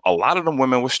 A lot of them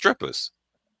women were strippers.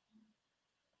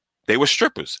 They were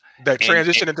strippers that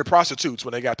transitioned into prostitutes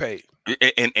when they got paid,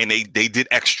 and they did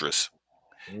extras.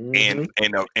 And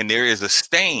there is a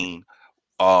stain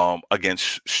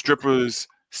against strippers,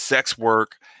 sex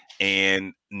work,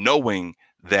 and knowing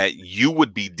that you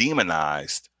would be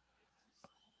demonized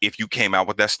if you came out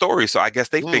with that story. So I guess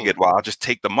they figured, well, I'll just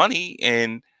take the money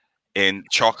and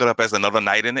chalk it up as another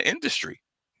night in the industry.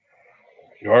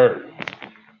 Sure.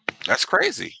 That's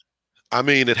crazy. I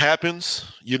mean, it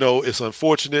happens. You know, it's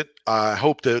unfortunate. I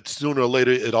hope that sooner or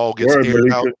later it all gets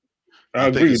aired out. I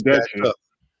agree with that shit.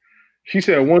 She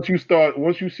said once you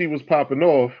see what's popping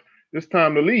off, it's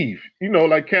time to leave. You know,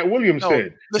 like Cat Williams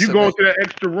said. Listen, you go into that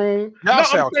extra room. Y'all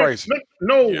sound crazy.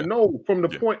 No. From the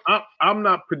point, I'm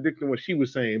not predicting what she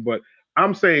was saying, but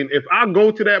I'm saying if I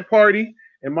go to that party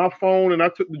and my phone and I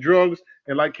took the drugs,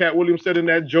 and like Cat Williams said in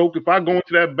that joke, if I go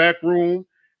into that back room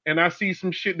and I see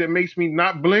some shit that makes me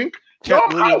not blink, Cat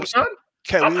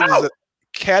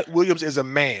Williams is a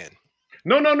man.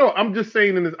 No. I'm just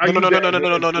saying in this.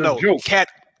 No.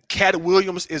 Cat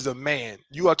Williams is a man.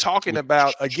 You are talking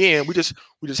about, again, we just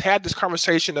had this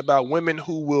conversation about women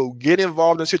who will get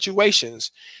involved in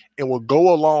situations and will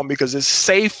go along because it's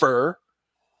safer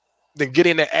than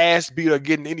getting their ass beat or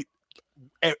getting any,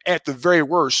 at the very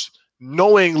worst,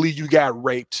 knowingly you got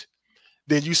raped.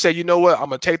 Then you say, you know what, I'm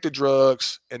going to take the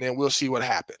drugs and then we'll see what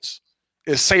happens.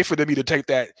 It's safer than me to take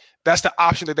that. That's the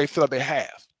option that they feel like they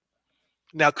have.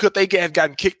 Now, could they have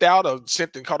gotten kicked out or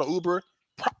sent and called an Uber?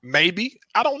 Maybe.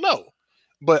 I don't know.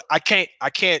 But I can't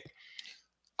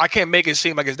make it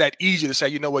seem like it's that easy to say,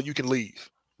 you know what, you can leave.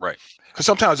 Right. Because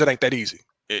sometimes it ain't that easy.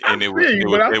 And there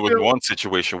was one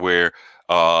situation where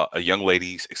a young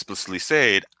lady explicitly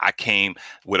said, I came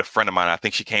with a friend of mine. I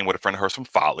think she came with a friend of hers from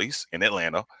Follies in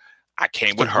Atlanta. I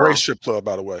came with her. Great strip club,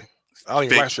 by the way. I don't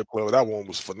even like strip club. That one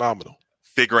was phenomenal.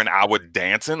 Figuring I would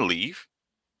dance and leave.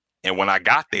 And when I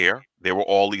got there were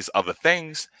all these other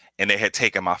things, and they had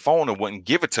taken my phone and wouldn't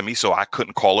give it to me, so I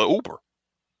couldn't call an Uber.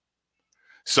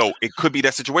 So it could be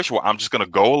that situation where I'm just going to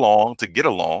go along to get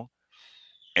along,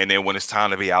 and then when it's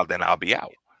time to be out, then I'll be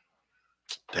out.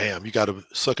 Damn, you got to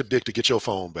suck a dick to get your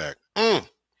phone back.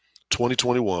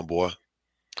 2021, boy.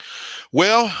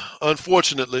 Well,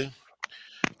 unfortunately,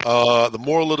 the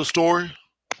moral of the story,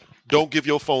 don't give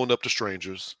your phone up to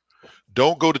strangers.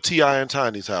 Don't go to T.I. and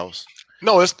Tiny's house.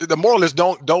 No, it's the moral is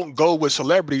don't go with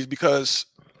celebrities because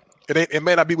it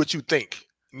may not be what you think.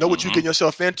 Know what you get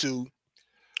yourself into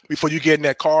before you get in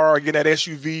that car or get in that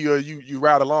SUV or you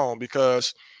ride along,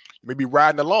 because you may be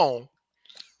riding alone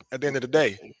at the end of the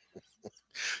day.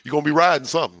 You're gonna be riding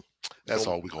something. That's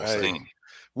all we're gonna say.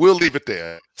 We'll leave it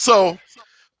there. So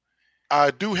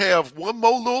I do have one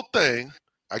more little thing.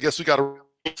 I guess we gotta.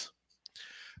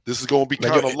 This is gonna be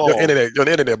kind of long. Your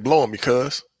internet blowing me,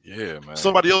 cuz. Yeah, man.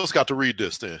 Somebody else got to read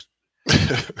this then.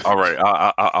 All right,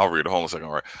 I'll read it. Hold on a second.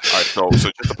 All right. So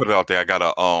just to put it out there, I got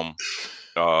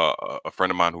a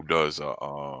friend of mine who does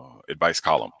advice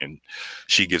column, and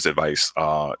she gives advice.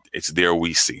 It's There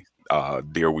We See,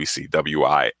 WISY.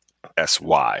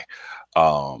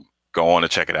 Go on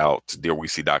and check it out. It's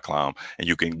dearwesee.com, and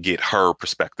you can get her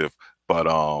perspective. But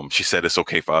she said it's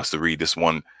okay for us to read this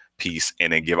one piece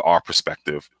and then give our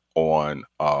perspective on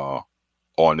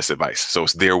this advice. So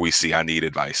it's There We See. I need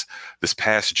advice. This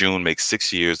past June makes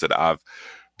 6 years that I've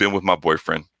been with my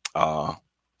boyfriend.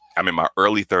 I'm in my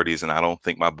early 30s, and I don't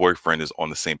think my boyfriend is on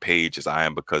the same page as I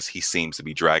am because he seems to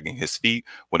be dragging his feet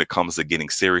when it comes to getting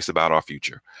serious about our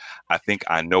future. I think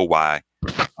I know why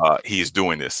he's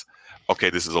doing this. Okay,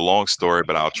 this is a long story,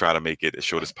 but I'll try to make it as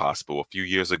short as possible. A few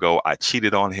years ago, I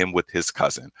cheated on him with his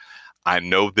cousin. I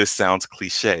know this sounds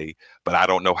cliche, but I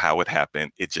don't know how it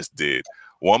happened. It just did.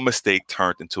 One mistake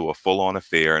turned into a full-on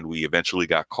affair, and we eventually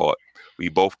got caught. We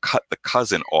both cut the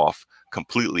cousin off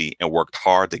completely and worked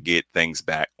hard to get things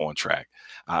back on track.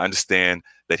 I understand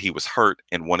that he was hurt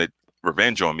and wanted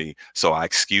revenge on me, so I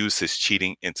excused his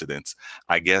cheating incidents.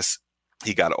 I guess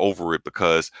he got over it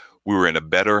because we were in a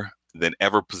better than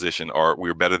ever position, or we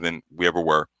were better than we ever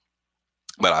were.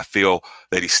 But I feel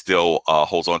that he still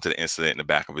holds on to the incident in the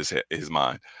back of his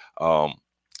mind.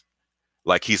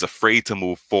 Like he's afraid to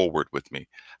move forward with me.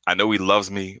 I know he loves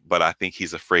me, but I think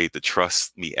he's afraid to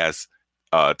trust me as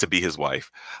to be his wife.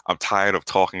 I'm tired of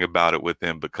talking about it with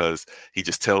him because he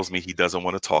just tells me he doesn't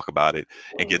want to talk about it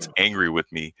and gets angry with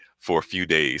me for a few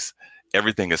days.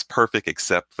 Everything is perfect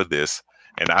except for this,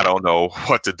 and I don't know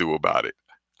what to do about it.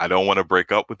 I don't want to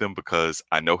break up with him because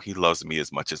I know he loves me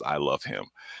as much as I love him.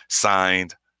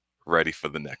 Signed, ready for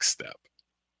the next step.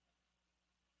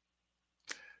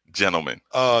 Gentlemen.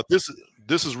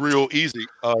 This is real easy.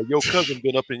 Your cousin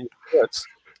been up in your guts.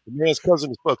 The man's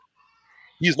cousin is fucking.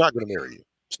 He's not going to marry you.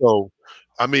 So,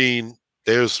 I mean,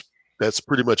 that's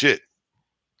pretty much it.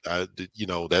 That's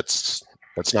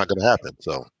not going to happen.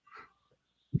 So,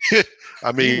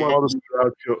 I mean,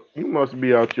 you must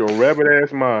be out your rabbit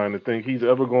ass mind to think he's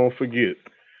ever going to forget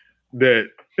that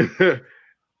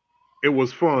it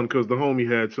was fun because the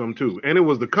homie had some too, and it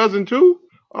was the cousin too.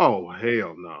 Oh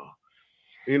hell no!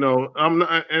 I'm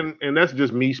not, and that's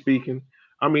just me speaking.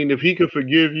 I mean, if he could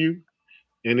forgive you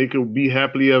and it could be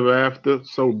happily ever after,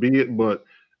 so be it. But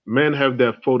men have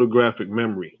that photographic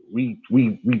memory. We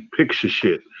picture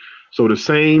shit. So the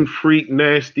same freak,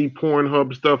 nasty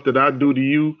Pornhub stuff that I do to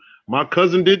you, my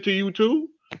cousin did to you too.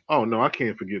 Oh no, I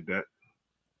can't forget that.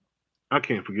 I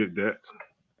can't forget that.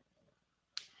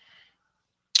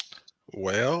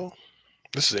 Well,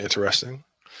 this is interesting.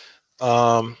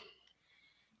 There's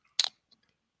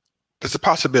a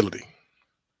possibility.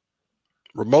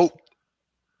 Remote,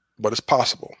 but it's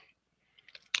possible.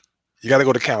 You got to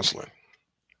go to counseling.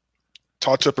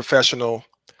 Talk to a professional.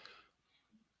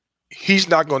 He's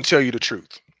not going to tell you the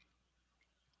truth.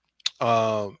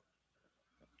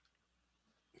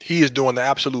 He is doing the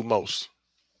absolute most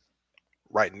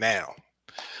right now.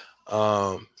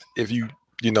 If you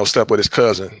slept with his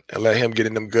cousin and let him get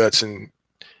in them guts, and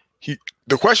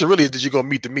the question really is, did you go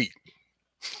meet to meet?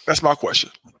 That's my question.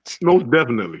 Most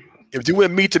definitely. If you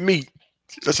went meet to meet,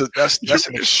 that's an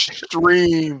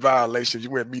extreme violation. You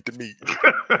went meet to meet.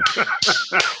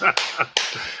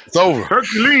 It's over.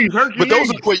 Hercules. But those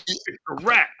are the questions.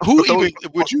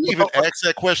 Would you even ask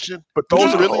that question? But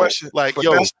those are the questions. Like,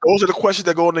 those are the questions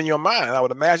that go on in your mind. I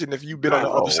would imagine if you've been on the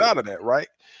other side of that, right?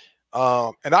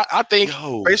 And I think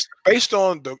based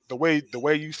on the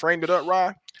way you framed it up,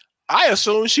 Ryan, I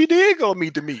assume she did go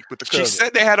meet to meet with the cousin. She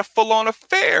said they had a full-on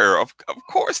affair. Of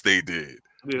course they did.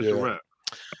 It's a wrap.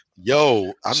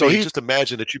 Yo, just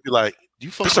imagine that you'd be like, "Do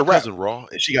you fuck your cousin raw?"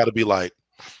 And she got to be like,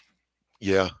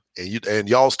 "Yeah." And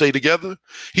y'all stay together.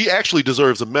 He actually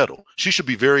deserves a medal. She should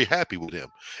be very happy with him,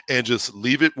 and just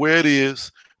leave it where it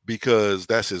is because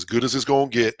that's as good as it's gonna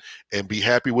get. And be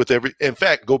happy with In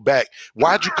fact, go back.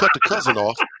 Why'd you cut the cousin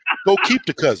off? Go keep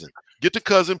the cousin. Get the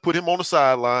cousin, put him on the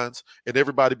sidelines, and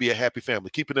everybody be a happy family.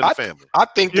 Keep it in the family. I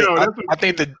think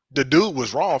the dude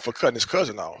was wrong for cutting his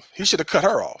cousin off. He should have cut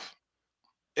her off.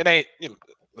 It ain't,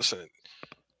 listen,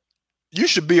 you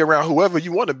should be around whoever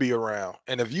you want to be around.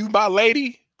 And if you my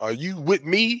lady or you with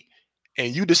me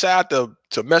and you decide to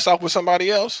mess off with somebody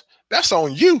else, that's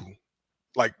on you.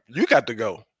 Like, you got to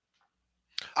go.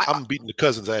 I'm beating the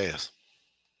cousin's ass.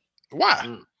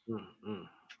 Why?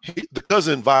 The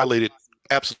cousin violated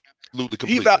absolutely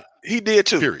completely. He did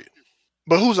too. Period.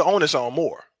 But who's the onus on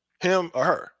more? Him or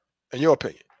her, in your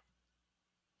opinion?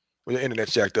 Well, your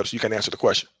internet's jacked up, so you can't answer the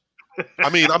question. I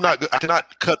mean, I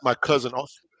cannot cut my cousin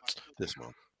off this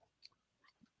month.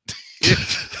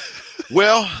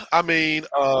 Well, I mean,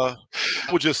 I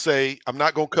would just say I'm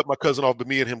not gonna cut my cousin off, but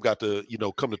me and him got to,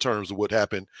 come to terms with what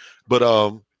happened. But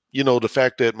the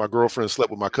fact that my girlfriend slept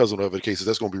with my cousin on other cases,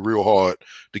 that's gonna be real hard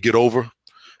to get over.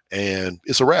 And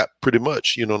it's a wrap, pretty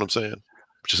much. You know what I'm saying?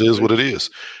 It just is what it is.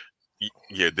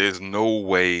 Yeah, there's no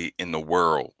way in the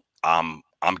world I'm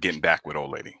getting back with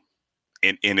old lady.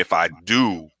 And if I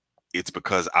do, it's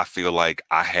because I feel like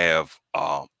I have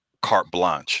carte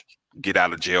blanche, get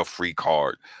out of jail free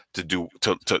card to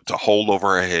hold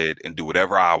over her head and do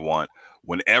whatever I want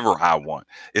whenever I want.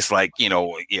 It's like,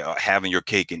 having your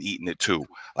cake and eating it too.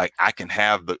 Like, I can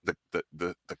have the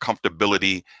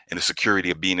comfortability and the security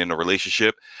of being in a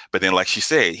relationship, but then, like she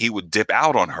said, he would dip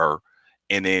out on her,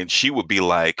 and then she would be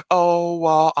like, "Oh,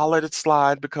 well, I'll let it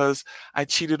slide because I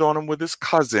cheated on him with his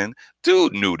cousin."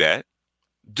 Dude knew that.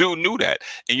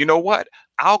 And you know what?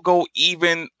 I'll go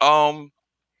even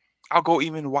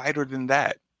wider than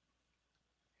that.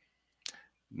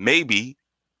 Maybe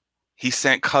he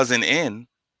sent cousin in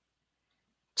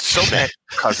so that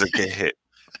cousin can hit.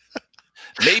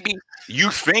 Maybe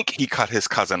you think he cut his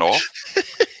cousin off,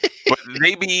 but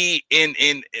maybe in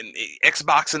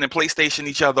Xbox and PlayStation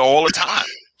each other all the time.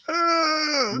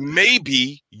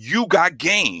 Maybe you got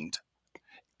gamed,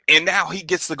 and now he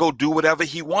gets to go do whatever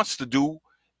he wants to do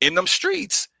in them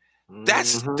streets. I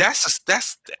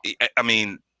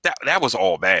mean, That was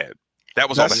all bad. That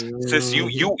was all That's- bad. Since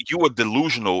you are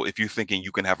delusional if you're thinking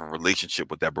you can have a relationship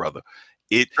with that brother.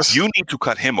 You need to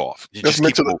cut him off. That's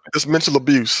Just keep moving. mental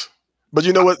abuse. But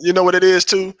you know what it is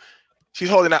too? She's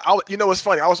holding out. You know what's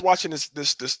funny? I was watching this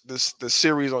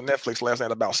series on Netflix last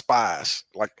night about spies,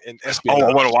 like in espionage. Oh,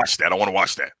 I want to watch that. I want to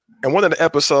watch that. And one of the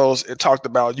episodes, it talked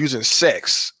about using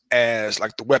sex as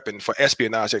like the weapon for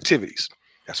espionage activities.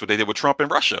 That's what they did with Trump in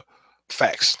Russia.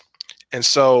 Facts. And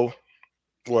so,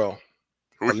 well,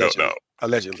 We don't know.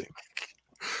 allegedly.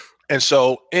 And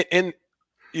so, in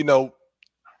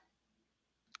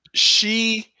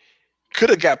she could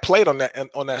have got played on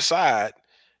that side,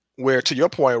 where to your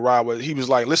point, Rob, where he was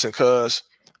like, "Listen, cuz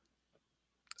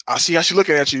I see how she's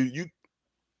looking at you. You."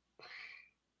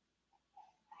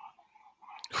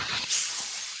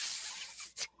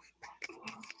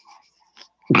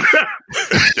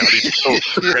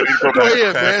 Go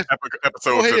ahead, man. Episodes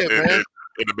Go ahead, man.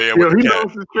 in the man Yo, with he the cat.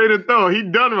 lost his train of thought. He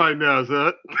done right now,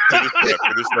 son. Finish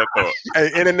that thought.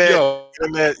 Hey,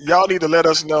 internet, y'all need to let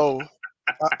us know.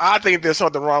 I think there's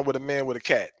something wrong with a man with a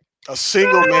cat. A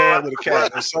single man with a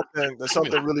cat. There's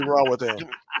something really wrong with him.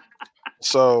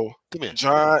 So, Come here.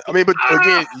 John, I mean, but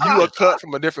again, you are cut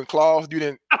from a different cloth. You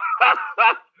didn't.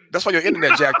 That's why your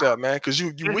internet jacked up, man. Because you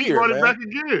And he weird, brought it man. back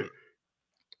again.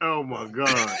 Oh my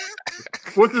God.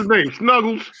 What's his name?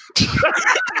 Snuggles.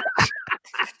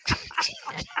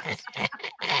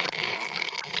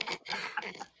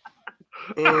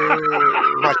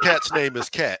 My cat's name is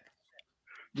Cat.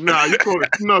 Nah, you call it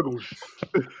Snuggles.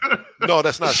 No,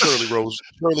 that's not Shirley Rose.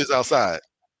 Shirley's outside.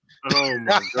 Oh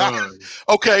my God.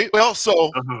 Okay, well,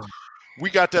 so Uh-huh. we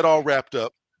got that all wrapped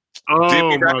up. Did Oh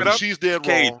we wrap my it up? She's dead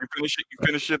Cage, wrong. you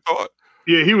finish your thought.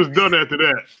 Yeah, he was done after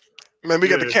that. Man, we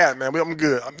got the Yeah. cat, man. I'm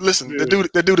good. Listen, Yeah.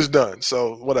 the dude is done.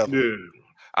 So whatever. Yeah.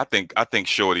 I think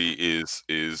Shorty is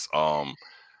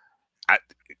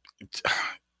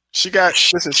She got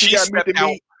she me stepped to out.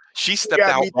 meet. She stepped got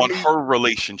out me to on meet- her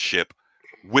relationship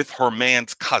with her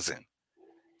man's cousin.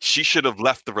 She should have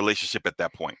left the relationship at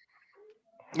that point.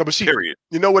 No, but she. Period.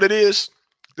 You know what it is?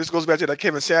 This goes back to that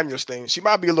Kevin Samuels thing. She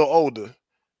might be a little older,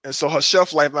 and so her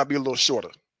shelf life might be a little shorter.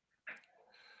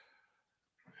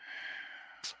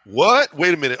 What?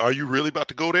 Wait a minute. Are you really about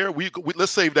to go there? We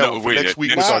let's save that one for next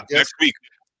week.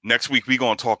 Next week we're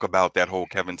gonna talk about that whole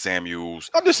Kevin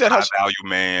Samuels, I'm just saying high value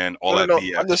man, all that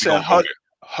BS. I'm just We saying gonna go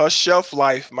her shelf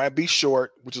life might be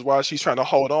short, which is why she's trying to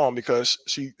hold on, because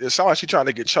it sounds like she's trying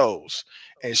to get chose,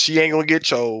 and she ain't gonna get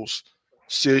chose.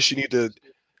 Sis, you need to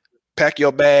pack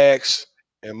your bags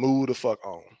and move the fuck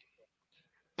on.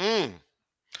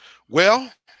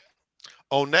 Well,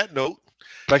 on that note,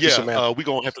 Thank you, Samantha. we're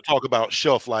going to have to talk about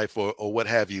shelf life or what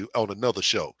have you on another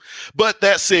show. But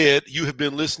that said, you have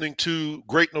been listening to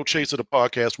Great No Chaser, the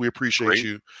podcast. We appreciate Great.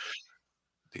 you.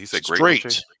 He said great.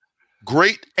 Straight.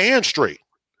 Great and straight.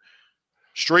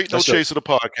 Straight No That's your- Chaser, the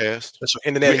podcast. That's your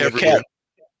internet and We're your everywhere. cat.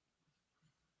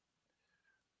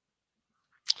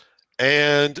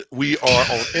 And we are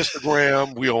on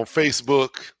Instagram. We on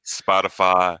Facebook,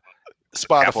 Spotify,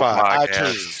 Spotify,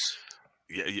 Podcasts.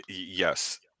 iTunes,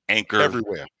 yes, Anchor,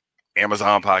 everywhere.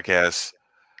 Amazon Podcasts.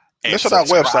 and That's on our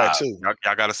subscribe. website, too. Y'all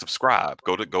got to subscribe.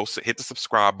 Hit the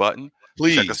subscribe button.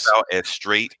 Please. Check us out at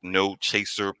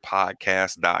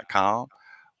straightnochaserpodcast.com.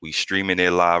 We streaming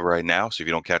it live right now. So if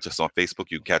you don't catch us on Facebook,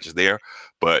 you can catch us there.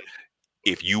 But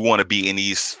if you want to be in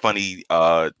these funny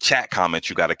chat comments,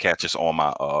 you got to catch us on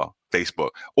my Facebook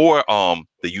or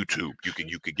the YouTube. You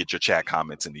could get your chat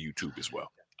comments in the YouTube as well.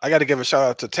 I got to give a shout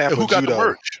out to Tampa Who got Judo. the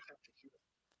merch?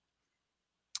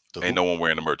 Ain't no one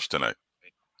wearing the merch tonight.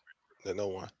 No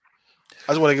one.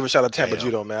 I just want to give a shout out to Tampa Damn.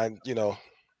 Judo, man.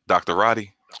 Dr.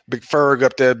 Roddy. Big Ferg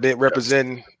up there, big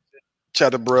representing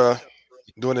Chatterborough,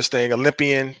 doing this thing.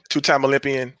 Olympian, 2-time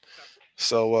Olympian.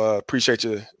 So appreciate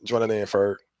you joining in,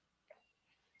 Ferg.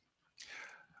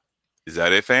 Is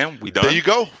that it, fam? We done? There you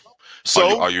go.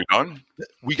 So are you done?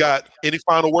 we got any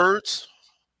final words?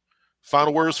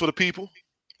 Final words for the people?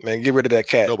 Man, get rid of that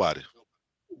cat. Nobody.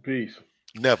 Peace.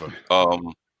 Never.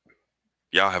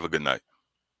 Y'all have a good night.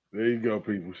 There you go,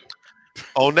 peoples.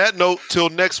 On that note, till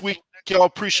next week, y'all,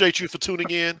 appreciate you for tuning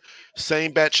in.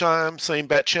 Same bat chime, same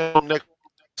bat channel. Next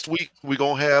week, we're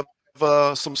going to have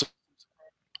some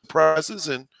surprises,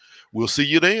 and we'll see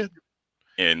you then.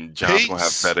 And John's gonna have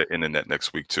Peace. better internet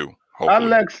next week too.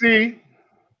 Hopefully. Alexi.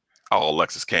 Oh,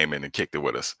 Alexis came in and kicked it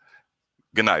with us.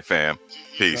 Good night, fam.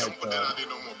 Peace. Don't put that out there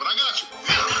no more, but I got you.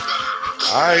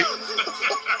 All right.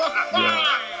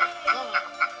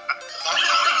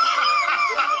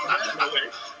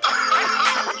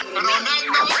 And on that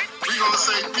note, we're going to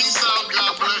say peace out,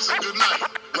 God bless, and good night.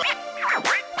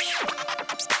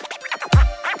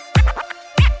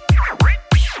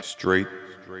 Straight,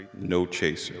 no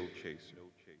chaser.